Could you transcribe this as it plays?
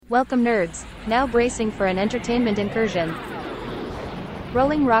Welcome nerds, now bracing for an entertainment incursion.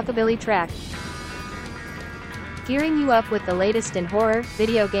 Rolling rockabilly track. Gearing you up with the latest in horror,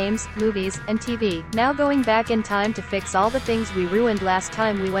 video games, movies, and TV. Now going back in time to fix all the things we ruined last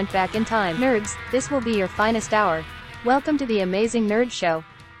time we went back in time. Nerds, this will be your finest hour. Welcome to the Amazing Nerd Show.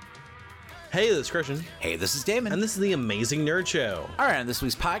 Hey, this is Christian. Hey, this is Damon. And this is the Amazing Nerd Show. All right, on this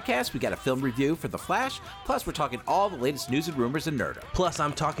week's podcast, we got a film review for The Flash, plus we're talking all the latest news and rumors in nerdom. Plus,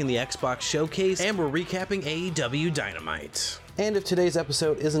 I'm talking the Xbox Showcase, and we're recapping AEW Dynamite. And if today's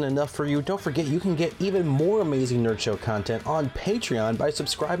episode isn't enough for you, don't forget you can get even more Amazing Nerd Show content on Patreon by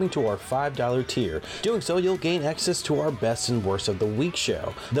subscribing to our $5 tier. Doing so, you'll gain access to our best and worst of the week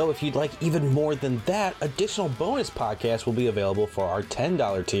show. Though if you'd like even more than that, additional bonus podcasts will be available for our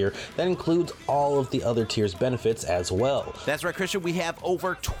 $10 tier that includes all of the other tiers' benefits as well. That's right, Christian. We have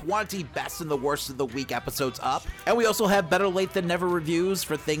over 20 best and the worst of the week episodes up. And we also have Better Late Than Never reviews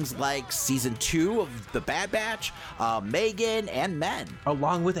for things like Season 2 of The Bad Batch, Megan, and Men,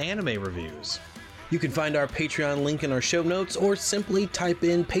 along with anime reviews. You can find our Patreon link in our show notes or simply type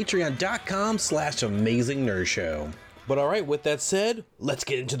in patreon.com/AmazingNerdShow. But alright, with that said, let's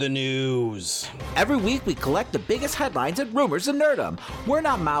get into the news. Every week we collect the biggest headlines and rumors in nerdom. We're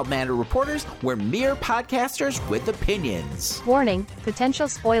not mild-mannered reporters, we're mere podcasters with opinions. Warning, potential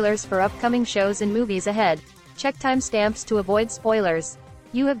spoilers for upcoming shows and movies ahead. Check timestamps to avoid spoilers.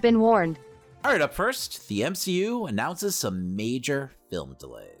 You have been warned. All right, up first, the MCU announces some major film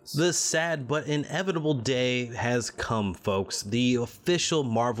delays. The sad but inevitable day has come, folks. The official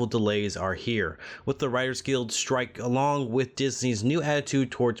Marvel delays are here. With the Writers Guild strike, along with Disney's new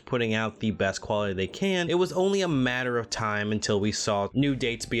attitude towards putting out the best quality they can, it was only a matter of time until we saw new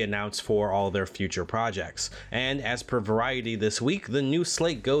dates be announced for all their future projects. And as per Variety this week, the new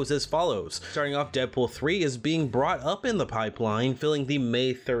slate goes as follows. Starting off, Deadpool 3 is being brought up in the pipeline, filling the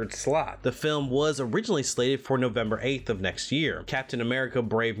May 3rd slot. The film was originally slated for November 8th of next year. Captain America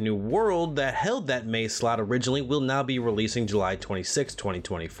Brave New World, that held that May slot originally, will now be releasing July 26,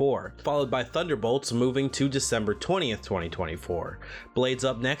 2024, followed by Thunderbolts moving to December 20th, 2024. Blade's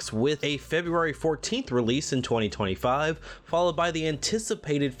up next with a February 14th release in 2025, followed by the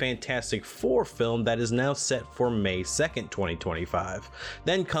anticipated Fantastic Four film that is now set for May 2nd, 2025.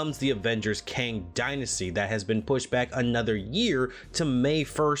 Then comes the Avengers Kang Dynasty that has been pushed back another year to May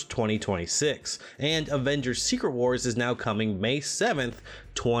 1st, 2026, and Avengers Secret Wars is now coming May 7th,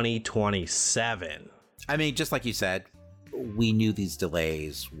 2027. I mean, just like you said, we knew these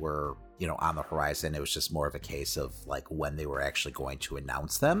delays were, on the horizon. It was just more of a case of like when they were actually going to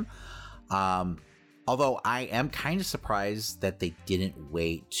announce them. Although I am kind of surprised that they didn't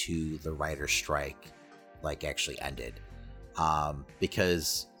wait to the writer's strike actually ended.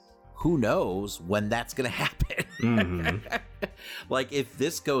 Because who knows when that's going to happen. Mm-hmm. If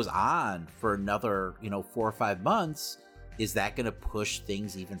this goes on for another, 4 or 5 months, is that going to push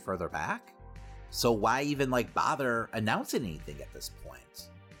things even further back? So why even bother announcing anything at this point?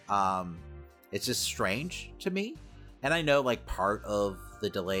 It's just strange to me. And I know part of the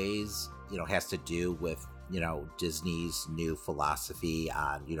delays, has to do with, Disney's new philosophy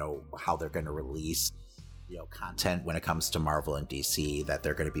on, how they're going to release, content when it comes to Marvel and DC, that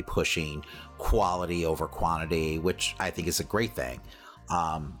they're going to be pushing quality over quantity, which I think is a great thing.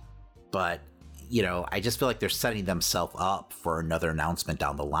 But I just feel like they're setting themselves up for another announcement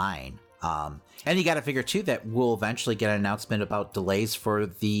down the line. And you got to figure too that we'll eventually get an announcement about delays for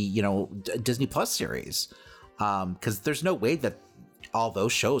the, Disney Plus series. Because there's no way that all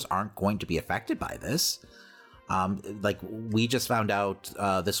those shows aren't going to be affected by this. We just found out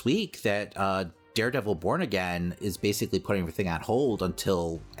this week that Daredevil Born Again is basically putting everything on hold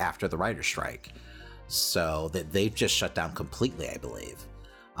until after the writer's strike. So that they've just shut down completely, I believe.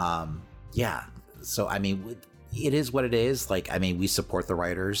 Yeah. So, I mean, it is what it is. We support the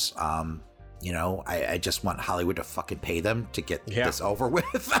writers. I just want Hollywood to fucking pay them to get this over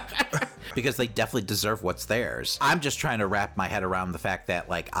with. Because they definitely deserve what's theirs. I'm just trying to wrap my head around the fact that,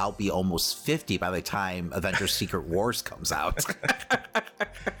 I'll be almost 50 by the time Avengers Secret Wars comes out.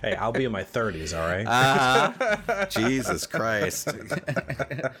 Hey, I'll be in my 30s, all right? Jesus Christ.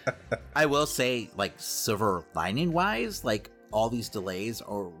 I will say, silver lining-wise, all these delays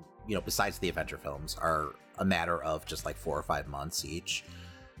are, besides the Avenger films, are a matter of just 4 or 5 months each.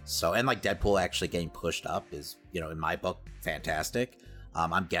 So, and Deadpool actually getting pushed up is, in my book, fantastic.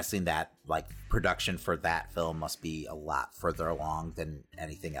 I'm guessing that production for that film must be a lot further along than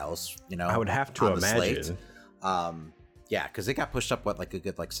anything else, I would have to imagine. Yeah, because it got pushed up, a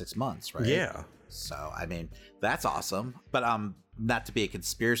good 6 months, right? Yeah. So, I mean, that's awesome. But not to be a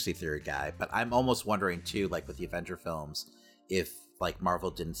conspiracy theory guy, but I'm almost wondering too, with the Avenger films, if like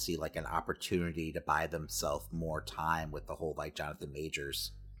Marvel didn't see like an opportunity to buy themselves more time with the whole like Jonathan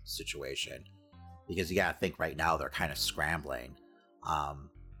Majors situation, because you gotta think right now they're kind of scrambling.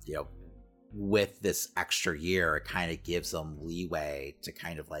 You know, with this extra year, it kind of gives them leeway to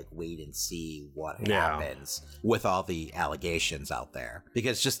kind of like wait and see what happens with all the allegations out there,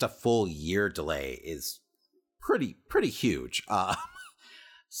 because just a full year delay is pretty huge.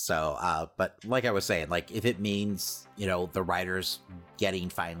 But like I was saying, like if it means, you know, the writers getting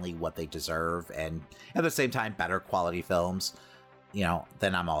finally what they deserve and at the same time better quality films, you know,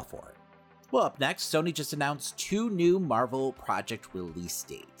 then I'm all for it. Well, up next, Sony just announced 2 new Marvel project release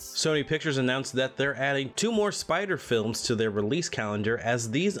dates. Sony Pictures announced that they're adding 2 more Spider films to their release calendar,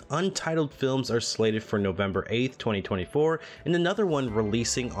 as these untitled films are slated for November 8th, 2024, and another one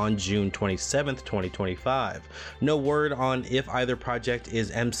releasing on June 27th, 2025. No word on if either project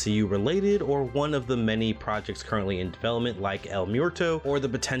is MCU related or one of the many projects currently in development like El Muerto, or the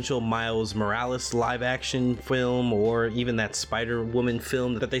potential Miles Morales live-action film, or even that Spider-Woman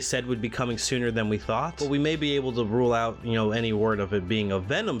film that they said would be coming sooner than we thought. But we may be able to rule out, you know, any word of it being a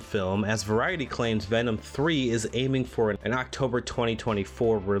Venom film, as Variety claims Venom 3 is aiming for an October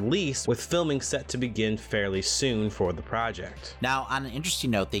 2024 release, with filming set to begin fairly soon for the project. Now, on an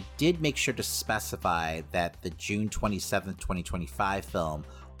interesting note, they did make sure to specify that the June 27th, 2025 film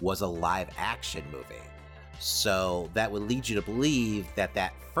was a live action movie. So that would lead you to believe that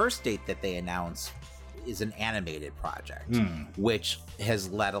that first date that they announced is an animated project, which has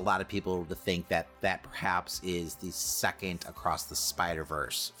led a lot of people to think that that perhaps is the second Across the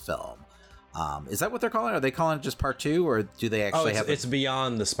Spider-Verse film. Is that what they're calling it? Are they calling it just part 2, or do they actually have it's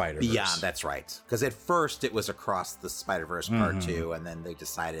Beyond the Spider-Verse. Beyond, that's right. Because at first it was Across the Spider-Verse part 2, and then they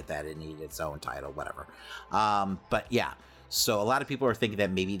decided that it needed its own title, whatever. But yeah, so a lot of people are thinking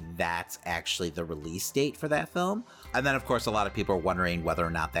that maybe that's actually the release date for that film. And then, of course, a lot of people are wondering whether or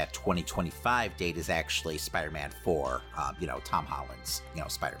not that 2025 date is actually Spider-Man 4, you know, Tom Holland's, you know,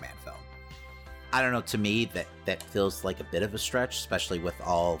 Spider-Man film. I don't know, to me, that feels like a bit of a stretch, especially with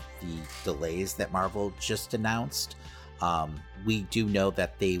all the delays that Marvel just announced. We do know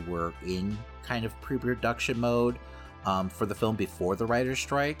that they were in kind of pre-production mode for the film before the writer's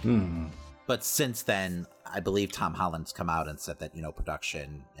strike. But since then, I believe Tom Holland's come out and said that, you know,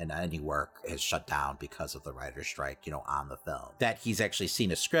 production and any work has shut down because of the writer's strike, you know, on the film. That he's actually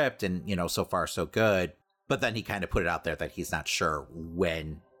seen a script and, you know, so far so good. But then he kind of put it out there that he's not sure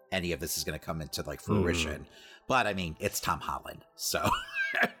when any of this is going to come into like fruition. But I mean, it's Tom Holland. So,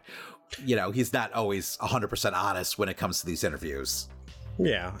 you know, he's not always 100% honest when it comes to these interviews.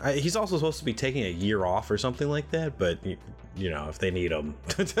 Yeah, he's also supposed to be taking a year off or something like that, but you know, if they need him.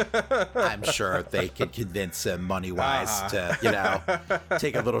 I'm sure they can convince him money-wise to, you know,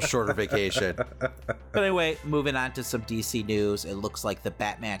 take a little shorter vacation. But anyway, moving on to some DC news, it looks like the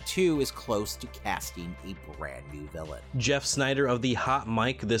Batman 2 is close to casting a brand new villain. Jeff Snyder of the Hot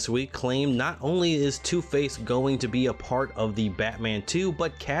Mic this week claimed not only is Two-Face going to be a part of the Batman 2,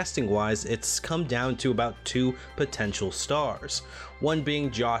 but casting-wise, it's come down to about 2 potential stars. One being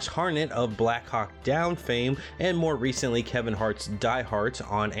Josh Hartnett of Black Hawk Down fame, and more recently Kevin Hart's Die Hard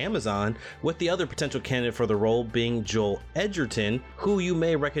on Amazon, with the other potential candidate for the role being Joel Edgerton, who you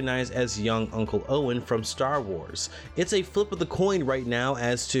may recognize as young Uncle Owen from Star Wars. It's a flip of the coin right now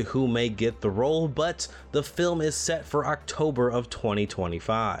as to who may get the role, but the film is set for October of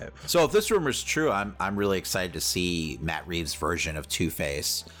 2025. So if this rumor is true, I'm really excited to see Matt Reeves' version of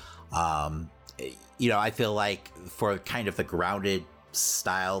Two-Face. You know, I feel like for kind of the grounded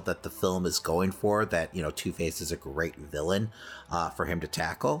style that the film is going for, that, you know, Two-Face is a great villain for him to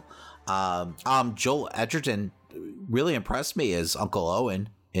tackle. Joel Edgerton really impressed me as Uncle Owen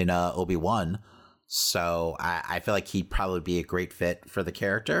in Obi-Wan. So I feel like he'd probably be a great fit for the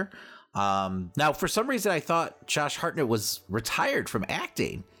character. Now, for some reason, I thought Josh Hartnett was retired from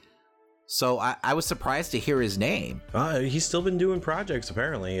acting. So I was surprised to hear his name. He's still been doing projects,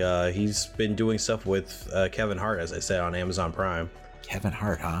 apparently. He's been doing stuff with Kevin Hart, as I said, on Amazon Prime. Kevin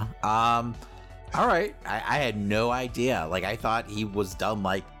Hart, huh? All right. I had no idea. Like, I thought he was done,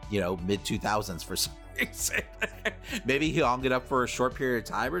 like, you know, mid-2000s for some reason. Maybe he hung it up for a short period of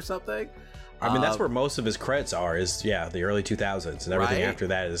time or something. I mean, that's where most of his credits are, is, yeah, the early 2000s, and everything after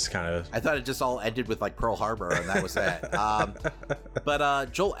that is kind of... I thought it just all ended with, like, Pearl Harbor, and that was it.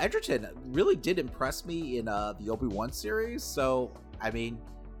 But Joel Edgerton really did impress me in the Obi-Wan series, so, I mean,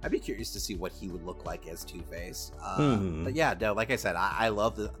 I'd be curious to see what he would look like as Two-Face. But yeah, no, like I said, I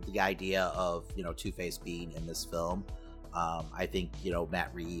love the idea of, you know, Two-Face being in this film. I think, you know, Matt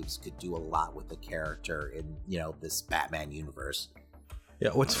Reeves could do a lot with the character in, you know, this Batman universe. Yeah,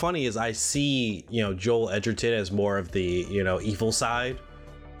 what's funny is I see, Joel Edgerton as more of the, evil side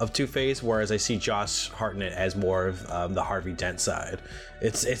of Two-Face, whereas I see Josh Hartnett as more of the Harvey Dent side.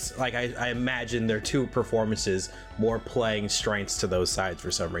 It's like I imagine their two performances more playing strengths to those sides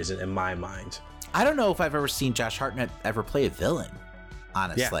for some reason in my mind. I don't know if I've ever seen Josh Hartnett ever play a villain,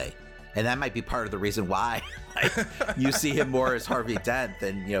 honestly. Yeah. And that might be part of the reason why you see him more as Harvey Dent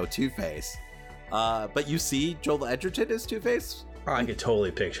than, Two-Face. But you see Joel Edgerton as Two-Face? Oh, I could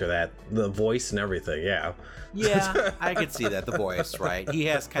totally picture that. The voice and everything, yeah. Yeah, I could see that, the voice, right? He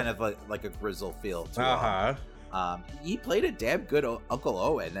has kind of like a grizzle feel to him. He played a damn good Uncle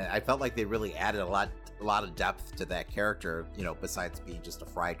Owen, and I felt like they really added a lot of depth to that character, besides being just a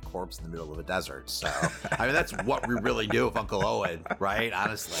fried corpse in the middle of a desert. So, I mean, that's what we really knew of Uncle Owen, right?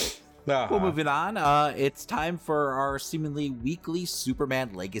 Honestly. Well, moving on, it's time for our seemingly weekly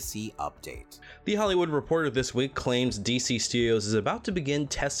Superman Legacy update. The Hollywood Reporter this week claims DC Studios is about to begin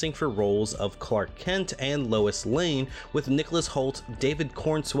testing for roles of Clark Kent and Lois Lane, with Nicholas Hoult, David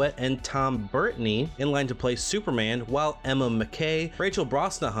Cornsweet, and Tom Berettini in line to play Superman, while Emma McKay, Rachel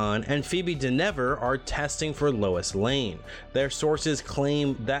Brosnahan, and Phoebe Denever are testing for Lois Lane. Their sources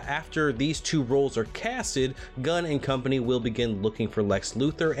claim that after these two roles are casted, Gunn and company will begin looking for Lex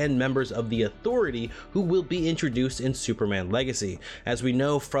Luthor and members of the Authority who will be introduced in Superman Legacy. As we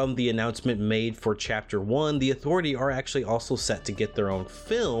know from the announcement made for Chapter 1, the Authority are actually also set to get their own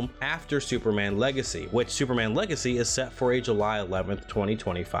film after Superman Legacy, which Superman Legacy is set for a July 11th,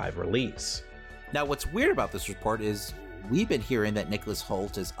 2025 release. Now, what's weird about this report is we've been hearing that Nicholas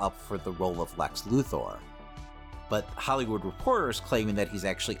Hoult is up for the role of Lex Luthor, but Hollywood Reporter is claiming that he's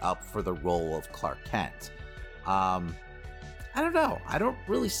actually up for the role of Clark Kent. I don't know. I don't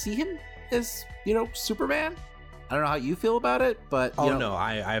really see him as, Superman. I don't know how you feel about it, but... no,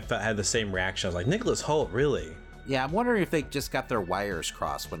 I had the same reaction. I was like, Nicholas Hoult, really? Yeah, I'm wondering if they just got their wires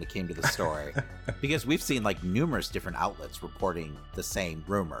crossed when it came to the story. Because we've seen, numerous different outlets reporting the same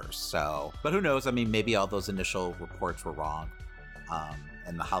rumors, so... But who knows? I mean, maybe all those initial reports were wrong,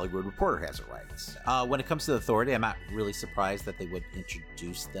 and the Hollywood Reporter has it right. So, when it comes to the Authority, I'm not really surprised that they would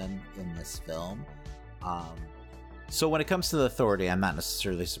introduce them in this film. So when it comes to the Authority, I'm not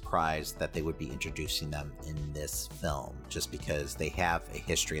necessarily surprised that they would be introducing them in this film, just because they have a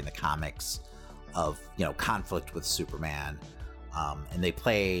history in the comics of, conflict with Superman, and they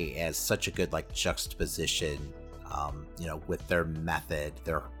play as such a good, juxtaposition, with their method,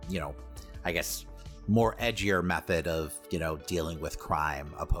 their, I guess, more edgier method of, dealing with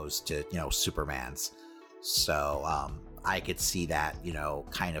crime opposed to, Superman's. So, I could see that,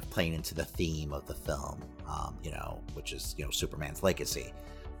 kind of playing into the theme of the film, which is, Superman's legacy.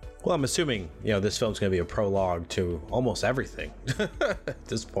 Well, I'm assuming, this film's going to be a prologue to almost everything at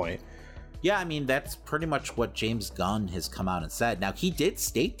this point. Yeah, I mean, that's pretty much what James Gunn has come out and said. Now, he did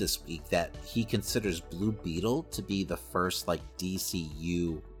state this week that he considers Blue Beetle to be the first,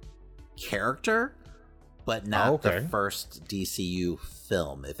 DCU character, but not the first DCU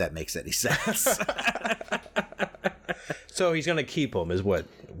film, if that makes any sense. So he's going to keep them, is what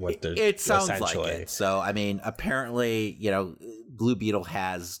it sounds like it. So, I mean, apparently, Blue Beetle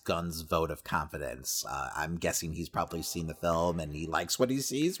has Gunn's vote of confidence. I'm guessing he's probably seen the film and he likes what he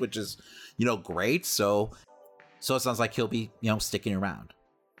sees, which is, great. So it sounds like he'll be, sticking around.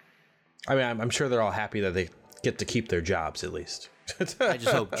 I mean, I'm sure they're all happy that they get to keep their jobs, at least. I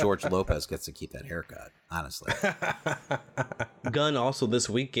just hope George Lopez gets to keep that haircut, honestly. Gunn also this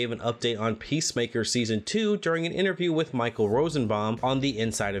week gave an update on Peacemaker Season 2 during an interview with Michael Rosenbaum on the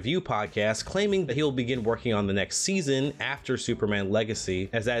Inside of You podcast, claiming that he'll begin working on the next season after Superman Legacy,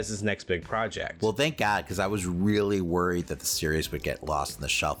 as that is his next big project. Well, thank God, because I was really worried that the series would get lost in the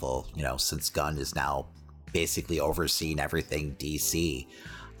shuffle, since Gunn is now basically overseeing everything DC.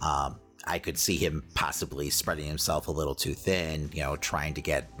 I could see him possibly spreading himself a little too thin, trying to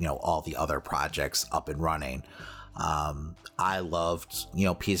get, all the other projects up and running. I loved,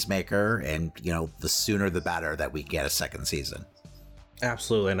 Peacemaker, and, the sooner the better that we get a second season.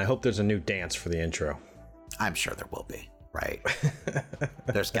 Absolutely. And I hope there's a new dance for the intro. I'm sure there will be, right?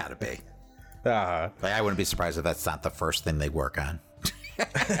 There's got to be. Uh-huh. I wouldn't be surprised if that's not the first thing they work on.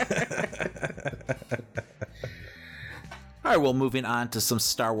 All right, well, moving on to some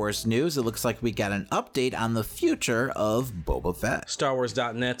Star Wars news. It looks like we got an update on the future of Boba Fett.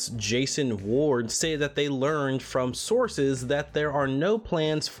 StarWars.net's Jason Ward stated that they learned from sources that there are no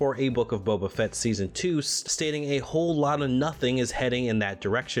plans for a Book of Boba Fett Season 2, stating a whole lot of nothing is heading in that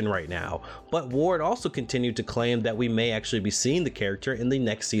direction right now. But Ward also continued to claim that we may actually be seeing the character in the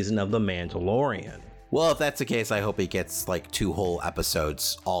next season of The Mandalorian. Well, if that's the case, I hope he gets like 2 whole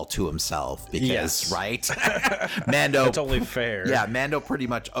episodes all to himself because, Yes. right? Mando. It's only fair. Yeah, Mando pretty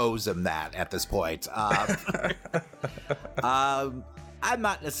much owes him that at this point. I'm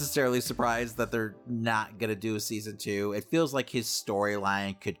not necessarily surprised that they're not going to do a season 2. It feels like his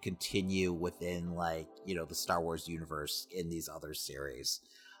storyline could continue within, like, you know, the Star Wars universe in these other series.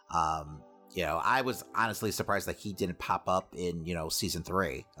 You know, I was honestly surprised that he didn't pop up in, you know, season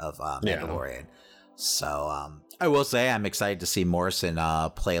 3 of Mandalorian. Yeah. So I will say I'm excited to see Morrison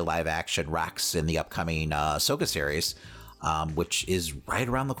play live action Rex in the upcoming Ahsoka series, which is right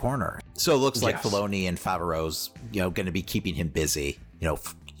around the corner. So it looks like Filoni and Favreau's, you know, going to be keeping him busy, you know,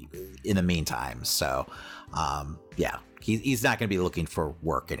 in the meantime. So yeah, he's not going to be looking for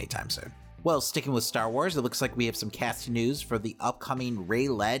work anytime soon. Well, sticking with Star Wars, it looks like we have some casting news for the upcoming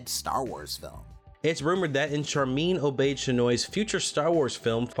Rey-led Star Wars film. It's rumored that in Charmin Obaid-Chinoy's future Star Wars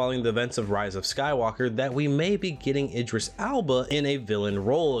film following the events of Rise of Skywalker, that we may be getting Idris Elba in a villain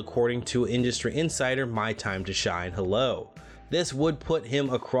role, according to industry insider My Time to Shine Hello. This would put him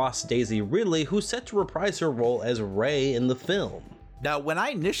across Daisy Ridley, who's set to reprise her role as Rey in the film. Now, when I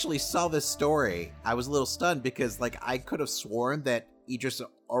initially saw this story, I was a little stunned because, like, I could have sworn that Idris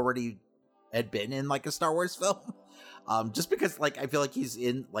already had been in, like, a Star Wars film. Just because, like, I feel like he's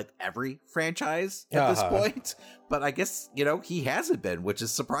in, like, every franchise at this point. But I guess, you know, he hasn't been, which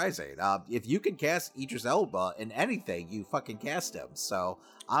is surprising. If you can cast Idris Elba in anything, you fucking cast him. So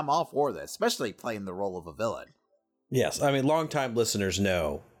I'm all for this, especially playing the role of a villain. Yes, I mean, longtime listeners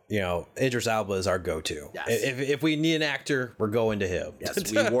know, you know, Idris Elba is our go-to. Yes. If we need an actor, we're going to him.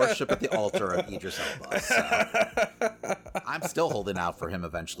 Yes, we worship at the altar of Idris Elba. So. I'm still holding out for him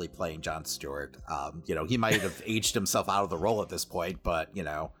eventually playing Jon Stewart. You know, he might have aged himself out of the role at this point, but, you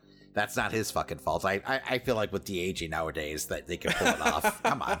know, that's not his fucking fault. I feel like with de-aging nowadays that they can pull it off.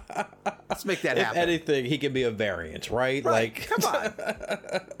 Come on. Let's make that happen. If anything, he can be a variant, right? Like, come on.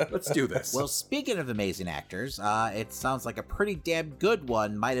 Let's do this. Well, speaking of amazing actors, it sounds like a pretty damn good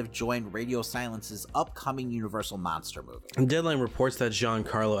one might have joined Radio Silence's upcoming Universal Monster movie. Deadline reports that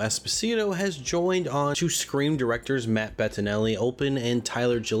Giancarlo Esposito has joined on to Scream directors Matt Bettinelli, Open, and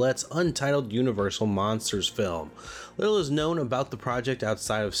Tyler Gillette's untitled Universal Monsters film. Little is known about the project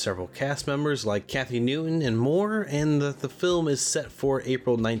outside of several cast members like Kathy Newton and more, and the film is set for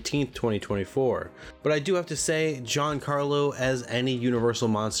April 19th, 2024. But I do have to say, Giancarlo as any Universal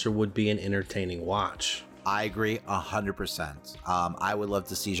monster would be an entertaining watch. I agree 100%. I would love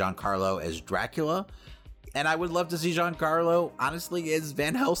to see Giancarlo as Dracula, and I would love to see Giancarlo, honestly, as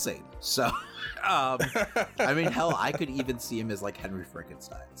Van Helsing. So, I mean, hell, I could even see him as like Henry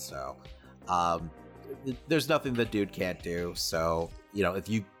Frankenstein. So, there's nothing the dude can't do. So, you know, if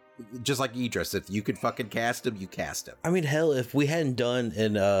you, just like Idris, if you could fucking cast him, you cast him. I mean, hell, if we hadn't done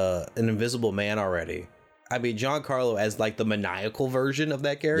an Invisible Man already, I mean, Giancarlo as like the maniacal version of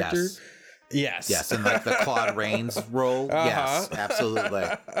that character. Yes, and like the Claude Rains role. Yes, absolutely.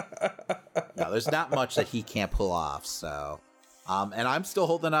 No, there's not much that he can't pull off. So, and I'm still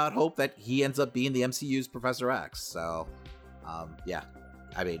holding out hope that he ends up being the MCU's Professor X. So, yeah.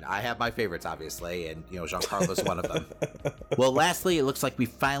 I mean, I have my favorites, obviously, and, you know, Giancarlo's one of them. Well, lastly, it looks like we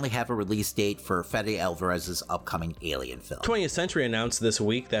finally have a release date for Fede Alvarez's upcoming Alien film. 20th Century announced this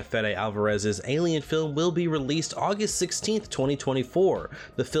week that Fede Alvarez's Alien film will be released August 16th, 2024.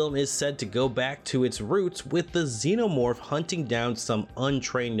 The film is said to go back to its roots with the xenomorph hunting down some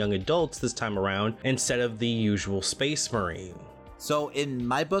untrained young adults this time around instead of the usual space marine. So, in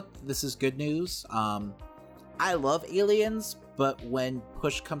my book, this is good news. I love Aliens, but when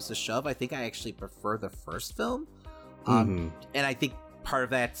push comes to shove, I think I actually prefer the first film. And I think part of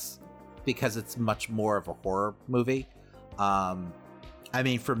that's because it's much more of a horror movie. I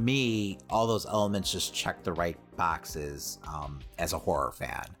mean, for me, all those elements just check the right boxes as a horror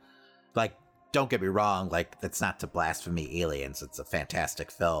fan. Like, don't get me wrong, like, that's not to blasphemy Aliens. It's a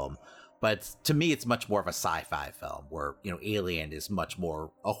fantastic film. But to me, it's much more of a sci-fi film where, you know, Alien is much more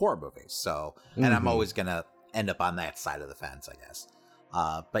a horror movie. So, and I'm always going to end up on that side of the fence, I guess.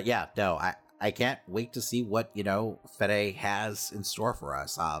 But yeah, no, I can't wait to see what, you know, Fede has in store for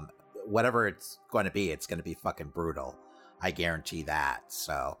us. Whatever it's going to be fucking brutal. I guarantee that.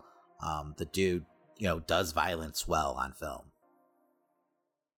 So, the dude, you know, does violence well on film.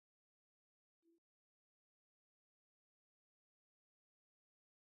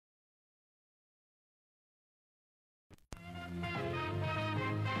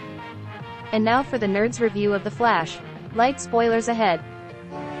 And now for the Nerds review of The Flash. Light spoilers ahead.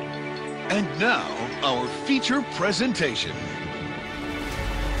 And now, our feature presentation.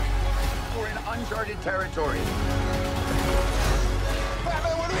 We're in uncharted territory.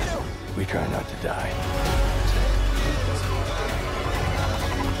 Batman, what do? We try not to die.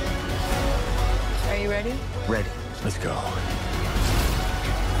 Are you ready? Ready. Let's go.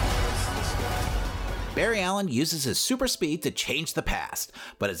 Barry Allen uses his super speed to change the past,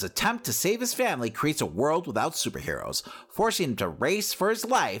 but his attempt to save his family creates a world without superheroes, forcing him to race for his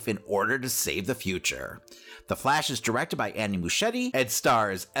life in order to save the future. The Flash is directed by Andy Muschietti and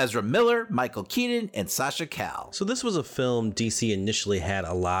stars Ezra Miller, Michael Keaton, and Sasha Calle. So this was a film DC initially had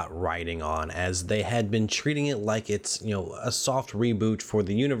a lot riding on, as they had been treating it like it's, a soft reboot for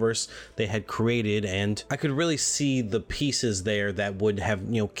the universe they had created, and I could really see the pieces there that would have,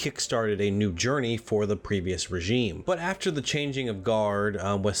 kickstarted a new journey for the previous regime. But after the changing of guard,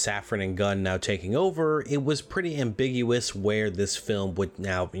 with Safran and Gunn now taking over, it was pretty ambiguous where this film would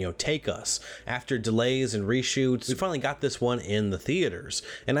now, take us. After delays and reshoots, we finally got this one in the theaters,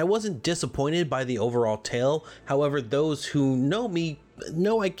 and I wasn't disappointed by the overall tale. However, those who know me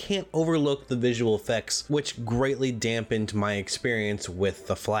know I can't overlook the visual effects, which greatly dampened my experience with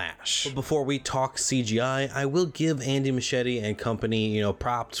The Flash. But before we talk CGI, I will give Andy Muschietti and company,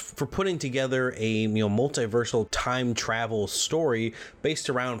 props for putting together a, multiversal time travel story based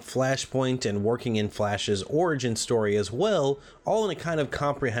around Flashpoint and working in Flash's origin story as well, all in a kind of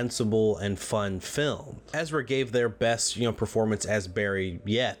comprehensible and fun film. Ezra gave their best, performance as Barry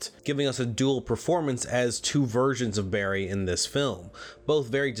yet, giving us a dual performance as two versions of Barry in this film, both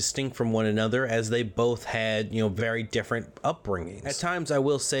very distinct from one another as they both had, very different upbringings. At times, I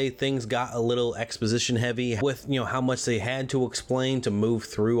will say things got a little exposition heavy with, how much they had to explain to move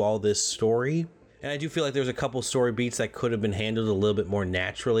through all this story. And I do feel like there's a couple story beats that could have been handled a little bit more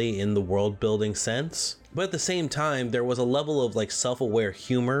naturally in the world building sense. But at the same time, there was a level of self-aware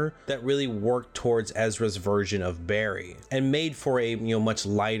humor that really worked towards Ezra's version of Barry and made for a much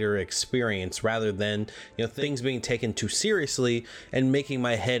lighter experience rather than things being taken too seriously and making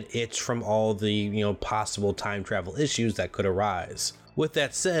my head itch from all the possible time travel issues that could arise. With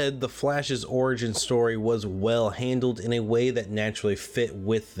that said, the Flash's origin story was well handled in a way that naturally fit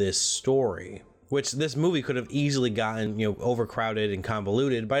with this story, which this movie could have easily gotten, overcrowded and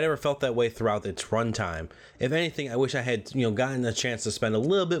convoluted, but I never felt that way throughout its runtime. If anything, I wish I had, gotten a chance to spend a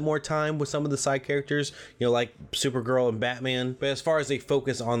little bit more time with some of the side characters, like Supergirl and Batman. But as far as they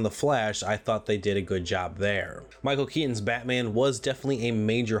focus on the Flash, I thought they did a good job there. Michael Keaton's Batman was definitely a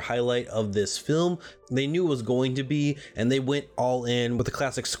major highlight of this film. They knew it was going to be, and they went all in with the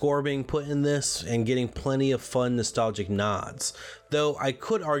classic score being put in this and getting plenty of fun, nostalgic nods. Though I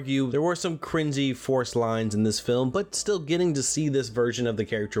could argue there were some cringy forced lines in this film, but still getting to see this version of the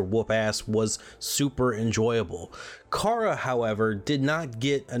character whoop ass was super enjoyable. Kara, however, did not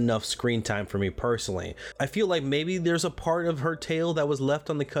get enough screen time for me personally. I feel like maybe there's a part of her tale that was left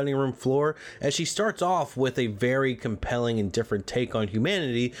on the cutting room floor, as she starts off with a very compelling and different take on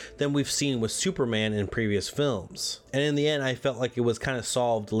humanity than we've seen with Superman in previous films. And in the end, I felt like it was kind of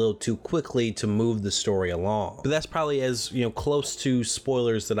solved a little too quickly to move the story along. But that's probably as, close to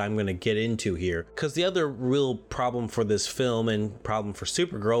spoilers that I'm going to get into here, because the other real problem for this film and problem for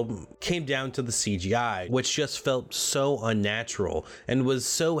Supergirl came down to the CGI, which just felt so unnatural and was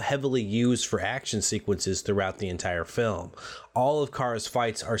so heavily used for action sequences throughout the entire film. All of Kara's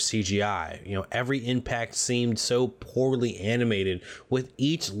fights are CGI. Every impact seemed so poorly animated with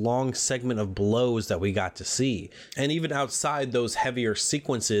each long segment of blows that we got to see. And even outside those heavier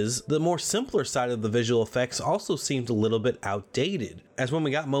sequences, the more simpler side of the visual effects also seemed a little bit outdated. As when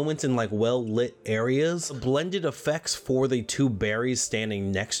we got moments in well-lit areas, the blended effects for the two Barrys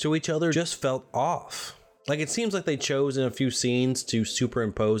standing next to each other just felt off. It seems like they chose in a few scenes to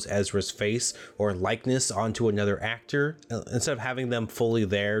superimpose Ezra's face or likeness onto another actor instead of having them fully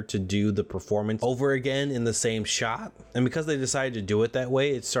there to do the performance over again in the same shot. And because they decided to do it that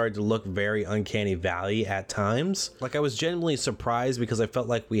way, it started to look very uncanny valley at times. I was genuinely surprised because I felt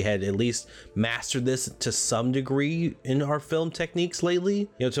like we had at least mastered this to some degree in our film techniques lately,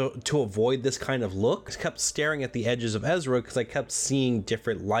 to avoid this kind of look. I kept staring at the edges of Ezra because I kept seeing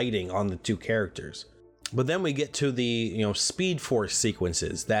different lighting on the two characters. But then we get to the, Speed Force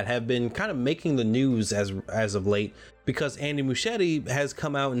sequences that have been kind of making the news as of late, because Andy Muschietti has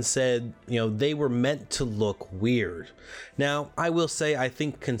come out and said, they were meant to look weird. Now, I will say, I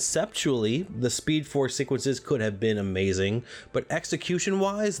think conceptually, the Speed Force sequences could have been amazing, but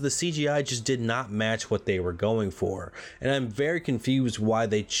execution-wise, the CGI just did not match what they were going for. And I'm very confused why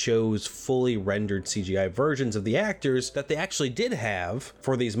they chose fully rendered CGI versions of the actors that they actually did have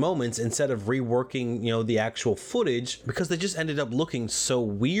for these moments instead of reworking, the actual footage, because they just ended up looking so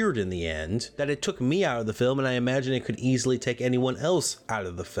weird in the end that it took me out of the film, and I imagine it could could easily take anyone else out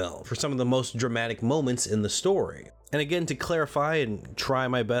of the film for some of the most dramatic moments in the story. And again, to clarify and try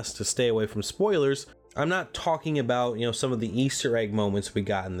my best to stay away from spoilers, I'm not talking about, some of the Easter egg moments we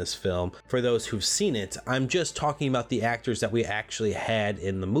got in this film for those who've seen it. I'm just talking about the actors that we actually had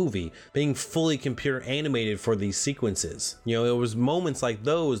in the movie being fully computer animated for these sequences. It was moments like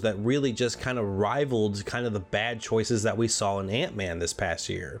those that really just kind of rivaled kind of the bad choices that we saw in Ant-Man this past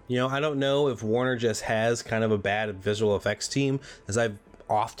year. I don't know if Warner just has kind of a bad visual effects team, as I've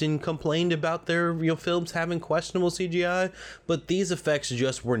often complained about their films having questionable CGI, but these effects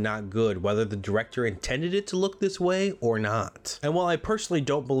just were not good, whether the director intended it to look this way or not. And while I personally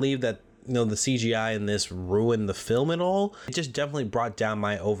don't believe that the CGI in this ruined the film at all, it just definitely brought down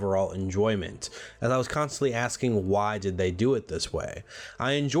my overall enjoyment, as I was constantly asking why did they do it this way.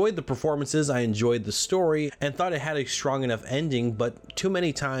 I enjoyed the performances, I enjoyed the story, and thought it had a strong enough ending, but too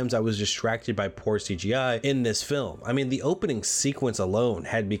many times I was distracted by poor CGI in this film. I mean, the opening sequence alone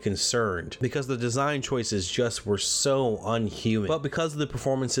had me concerned because the design choices just were so unhuman, but because the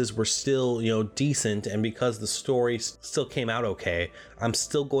performances were still, decent, and because the story still came out okay, I'm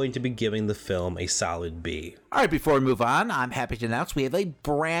still going to be giving the film a solid B. All right, before we move on, I'm happy to announce we have a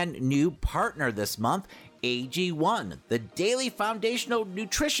brand new partner this month, AG1, the daily foundational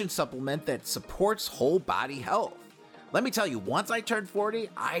nutrition supplement that supports whole body health. Let me tell you, once I turned 40,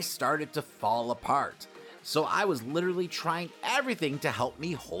 I started to fall apart. So I was literally trying everything to help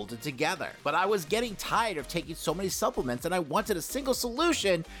me hold it together. But I was getting tired of taking so many supplements, and I wanted a single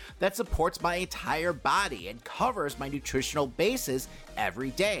solution that supports my entire body and covers my nutritional bases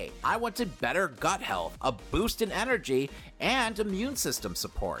every day. I wanted better gut health, a boost in energy, and immune system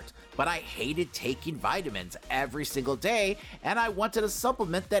support. But I hated taking vitamins every single day, and I wanted a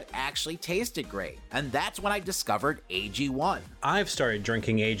supplement that actually tasted great. And that's when I discovered AG1. I've started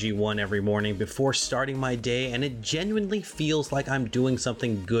drinking AG1 every morning before starting my day, and it genuinely feels like I'm doing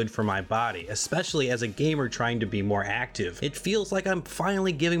something good for my body, especially as a gamer trying to be more active. It feels like I'm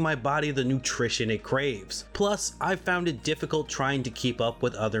finally giving my body the nutrition it craves. Plus, I've found it difficult trying to keep up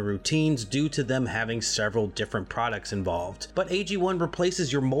with other routines due to them having several different products involved. But AG1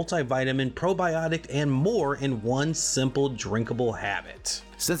 replaces your multivitamin, probiotic, and more in one simple drinkable habit.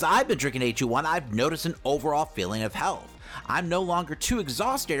 Since I've been drinking AG1, I've noticed an overall feeling of health. I'm no longer too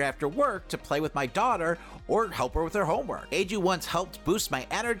exhausted after work to play with my daughter or help her with her homework. AG1's helped boost my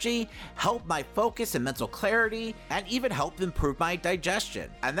energy, help my focus and mental clarity, and even help improve my digestion.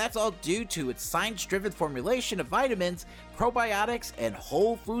 And that's all due to its science-driven formulation of vitamins, probiotics, and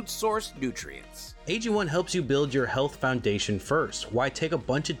whole food source nutrients. AG1 helps you build your health foundation first. Why take a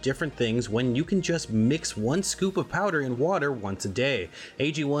bunch of different things when you can just mix one scoop of powder in water once a day?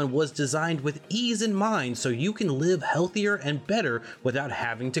 AG1 was designed with ease in mind so you can live healthier and better without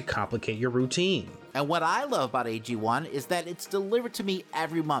having to complicate your routine. And what I love about AG1 is that it's delivered to me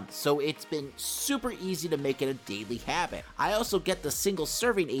every month, so it's been super easy to make it a daily habit. I also get the single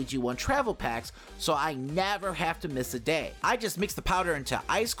serving AG1 travel packs, so I never have to miss a day. I just mix the powder into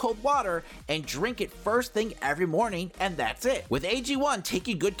ice cold water and drink it first thing every morning, and that's it. With AG1,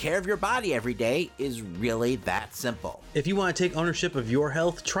 taking good care of your body every day is really that simple. If you want to take ownership of your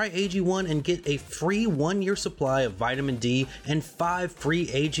health, try AG1 and get a free 1-year supply of vitamin D and 5 free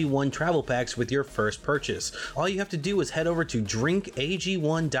AG1 travel packs with your first purchase. All you have to do is head over to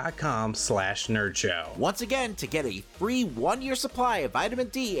drinkag1.com/nerdshow. Once again, to get a free 1-year supply of vitamin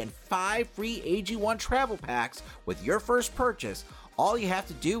D and 5 free AG1 travel packs with your first purchase, all you have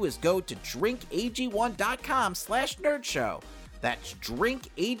to do is go to drinkag1.com/nerdshow. That's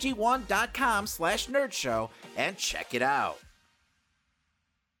drinkag1.com/nerdshow and check it out.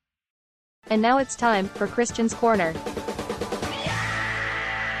 And now it's time for Christian's Corner.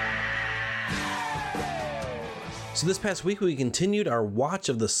 So this past week we continued our watch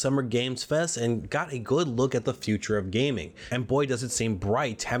of the Summer Games Fest and got a good look at the future of gaming. And boy does it seem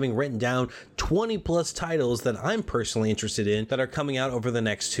bright, having written down 20 plus titles that I'm personally interested in that are coming out over the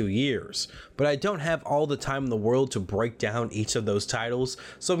next 2 years. But I don't have all the time in the world to break down each of those titles,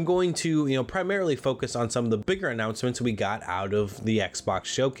 so I'm going to primarily focus on some of the bigger announcements we got out of the Xbox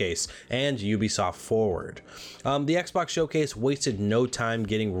Showcase and Ubisoft Forward. The Xbox Showcase wasted no time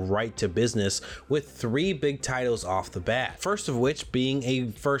getting right to business with 3 big titles off the bat. First of which being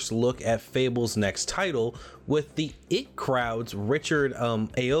a first look at Fable's next title, with the It crowd's Richard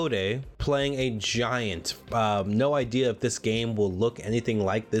Ayoade playing a giant. No idea if this game will look anything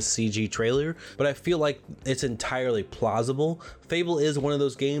like this CG trailer, but I feel like it's entirely plausible. Fable is one of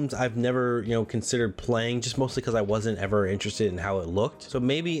those games I've never considered playing, just mostly because I wasn't ever interested in how it looked. So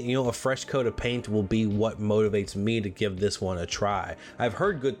maybe a fresh coat of paint will be what motivates me to give this one a try. I've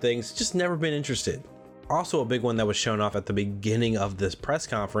heard good things, just never been interested. Also, a big one that was shown off at the beginning of this press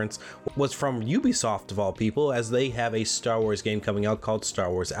conference was from Ubisoft, of all people, as they have a Star Wars game coming out called Star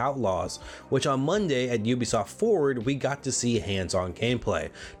Wars Outlaws, which on Monday at Ubisoft Forward, we got to see hands-on gameplay.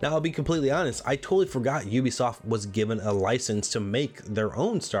 Now, I'll be completely honest, I totally forgot Ubisoft was given a license to make their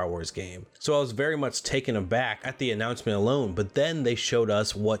own Star Wars game. So I was very much taken aback at the announcement alone, but then they showed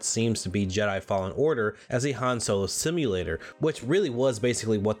us what seems to be Jedi Fallen Order as a Han Solo simulator, which really was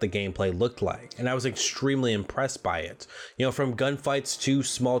basically what the gameplay looked like, and I was extremely impressed by it. You know, from gunfights to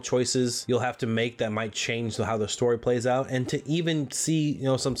small choices you'll have to make that might change how the story plays out, and to even see, you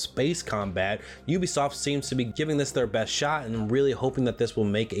know, some space combat, Ubisoft seems to be giving this their best shot and really hoping that this will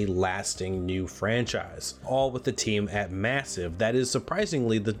make a lasting new franchise, all with the team at Massive, that is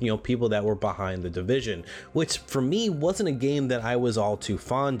surprisingly the, you know, people that were behind The Division, which for me wasn't a game that I was all too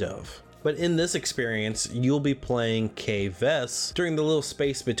fond of. But in this experience, you'll be playing Kay Vess during the little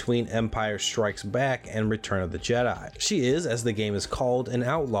space between Empire Strikes Back and Return of the Jedi. She is, as the game is called, an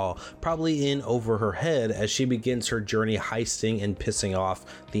outlaw, probably in over her head as she begins her journey heisting and pissing off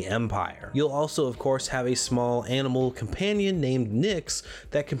the Empire. You'll also, of course, have a small animal companion named Nyx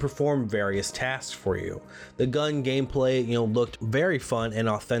that can perform various tasks for you. The gun gameplay, you know, looked very fun and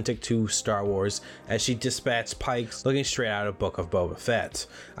authentic to Star Wars as she dispatched pikes looking straight out of Book of Boba Fett.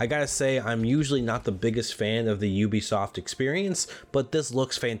 I gotta say, I'm usually not the biggest fan of the Ubisoft experience, but this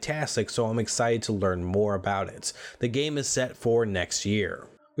looks fantastic, so I'm excited to learn more about it. The game is set for next year.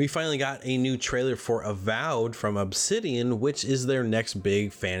 We finally got a new trailer for Avowed from Obsidian, which is their next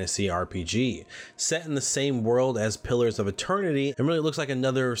big fantasy RPG. Set in the same world as Pillars of Eternity, and really looks like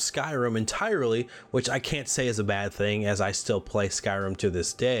another Skyrim entirely, which I can't say is a bad thing as I still play Skyrim to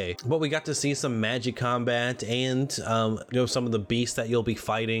this day. But we got to see some magic combat and you know, some of the beasts that you'll be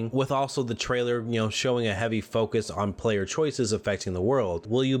fighting, with also the trailer, you know, showing a heavy focus on player choices affecting the world.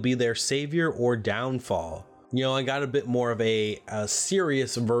 Will you be their savior or downfall? You know, I got a bit more of a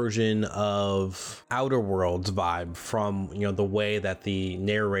serious version of Outer Worlds vibe from, you know, the way that the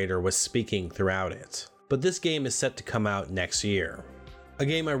narrator was speaking throughout it. But this game is set to come out next year. A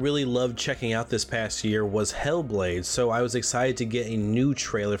game I really loved checking out this past year was Hellblade, so I was excited to get a new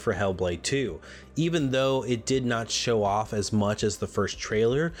trailer for Hellblade 2. Even though it did not show off as much as the first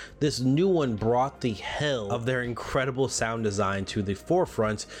trailer, this new one brought the hell of their incredible sound design to the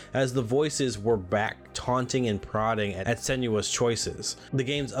forefront as the voices were back taunting and prodding at Senua's choices. The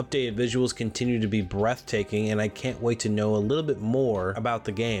game's updated visuals continue to be breathtaking, and I can't wait to know a little bit more about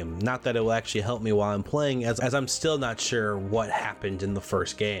the game. Not that it will actually help me while I'm playing, as I'm still not sure what happened in the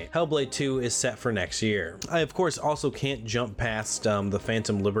first game. Hellblade 2 is set for next year. I of course also can't jump past the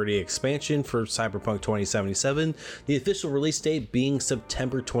Phantom Liberty expansion for Cyberpunk 2077, the official release date being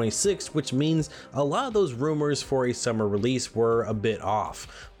September 26th, which means a lot of those rumors for a summer release were a bit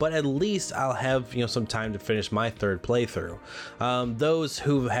off, but at least I'll have, you know, some time to finish my third playthrough. Those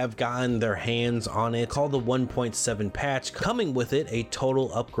who have gotten their hands on it call the 1.7 patch coming with it a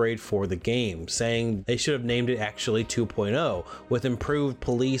total upgrade for the game, saying they should have named it actually 2.0, with improved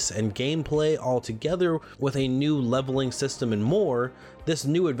police and gameplay altogether, with a new leveling system and more. This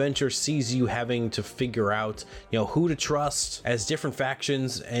new adventure sees you having to figure out, you know, who to trust as different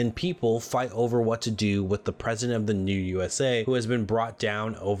factions and people fight over what to do with the president of the new USA, who has been brought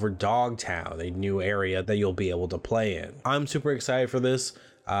down over Dogtown, a new area that you'll be able to play in. I'm super excited for this.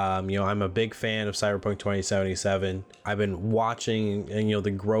 You know, I'm a big fan of Cyberpunk 2077. I've been watching, you know,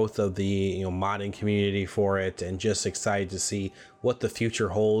 the growth of the, you know, modding community for it, and just excited to see what the future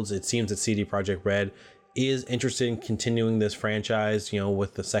holds. It seems that CD Projekt Red is interested in continuing this franchise, you know,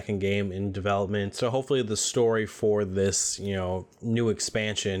 with the second game in development. So hopefully the story for this, you know, new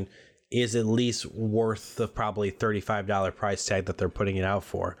expansion is at least worth the probably $35 price tag that they're putting it out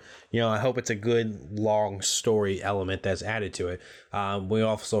for. You know, I hope it's a good long story element that's added to it. We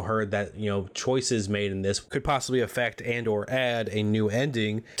also heard that, you know, choices made in this could possibly affect and or add a new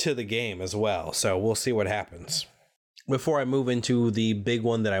ending to the game as well. So we'll see what happens. Before I move into the big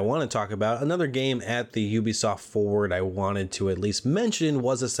one that I want to talk about, another game at the Ubisoft Forward I wanted to at least mention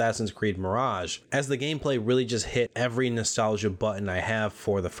was Assassin's Creed Mirage, as the gameplay really just hit every nostalgia button I have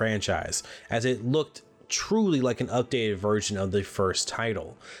for the franchise, as it looked truly like an updated version of the first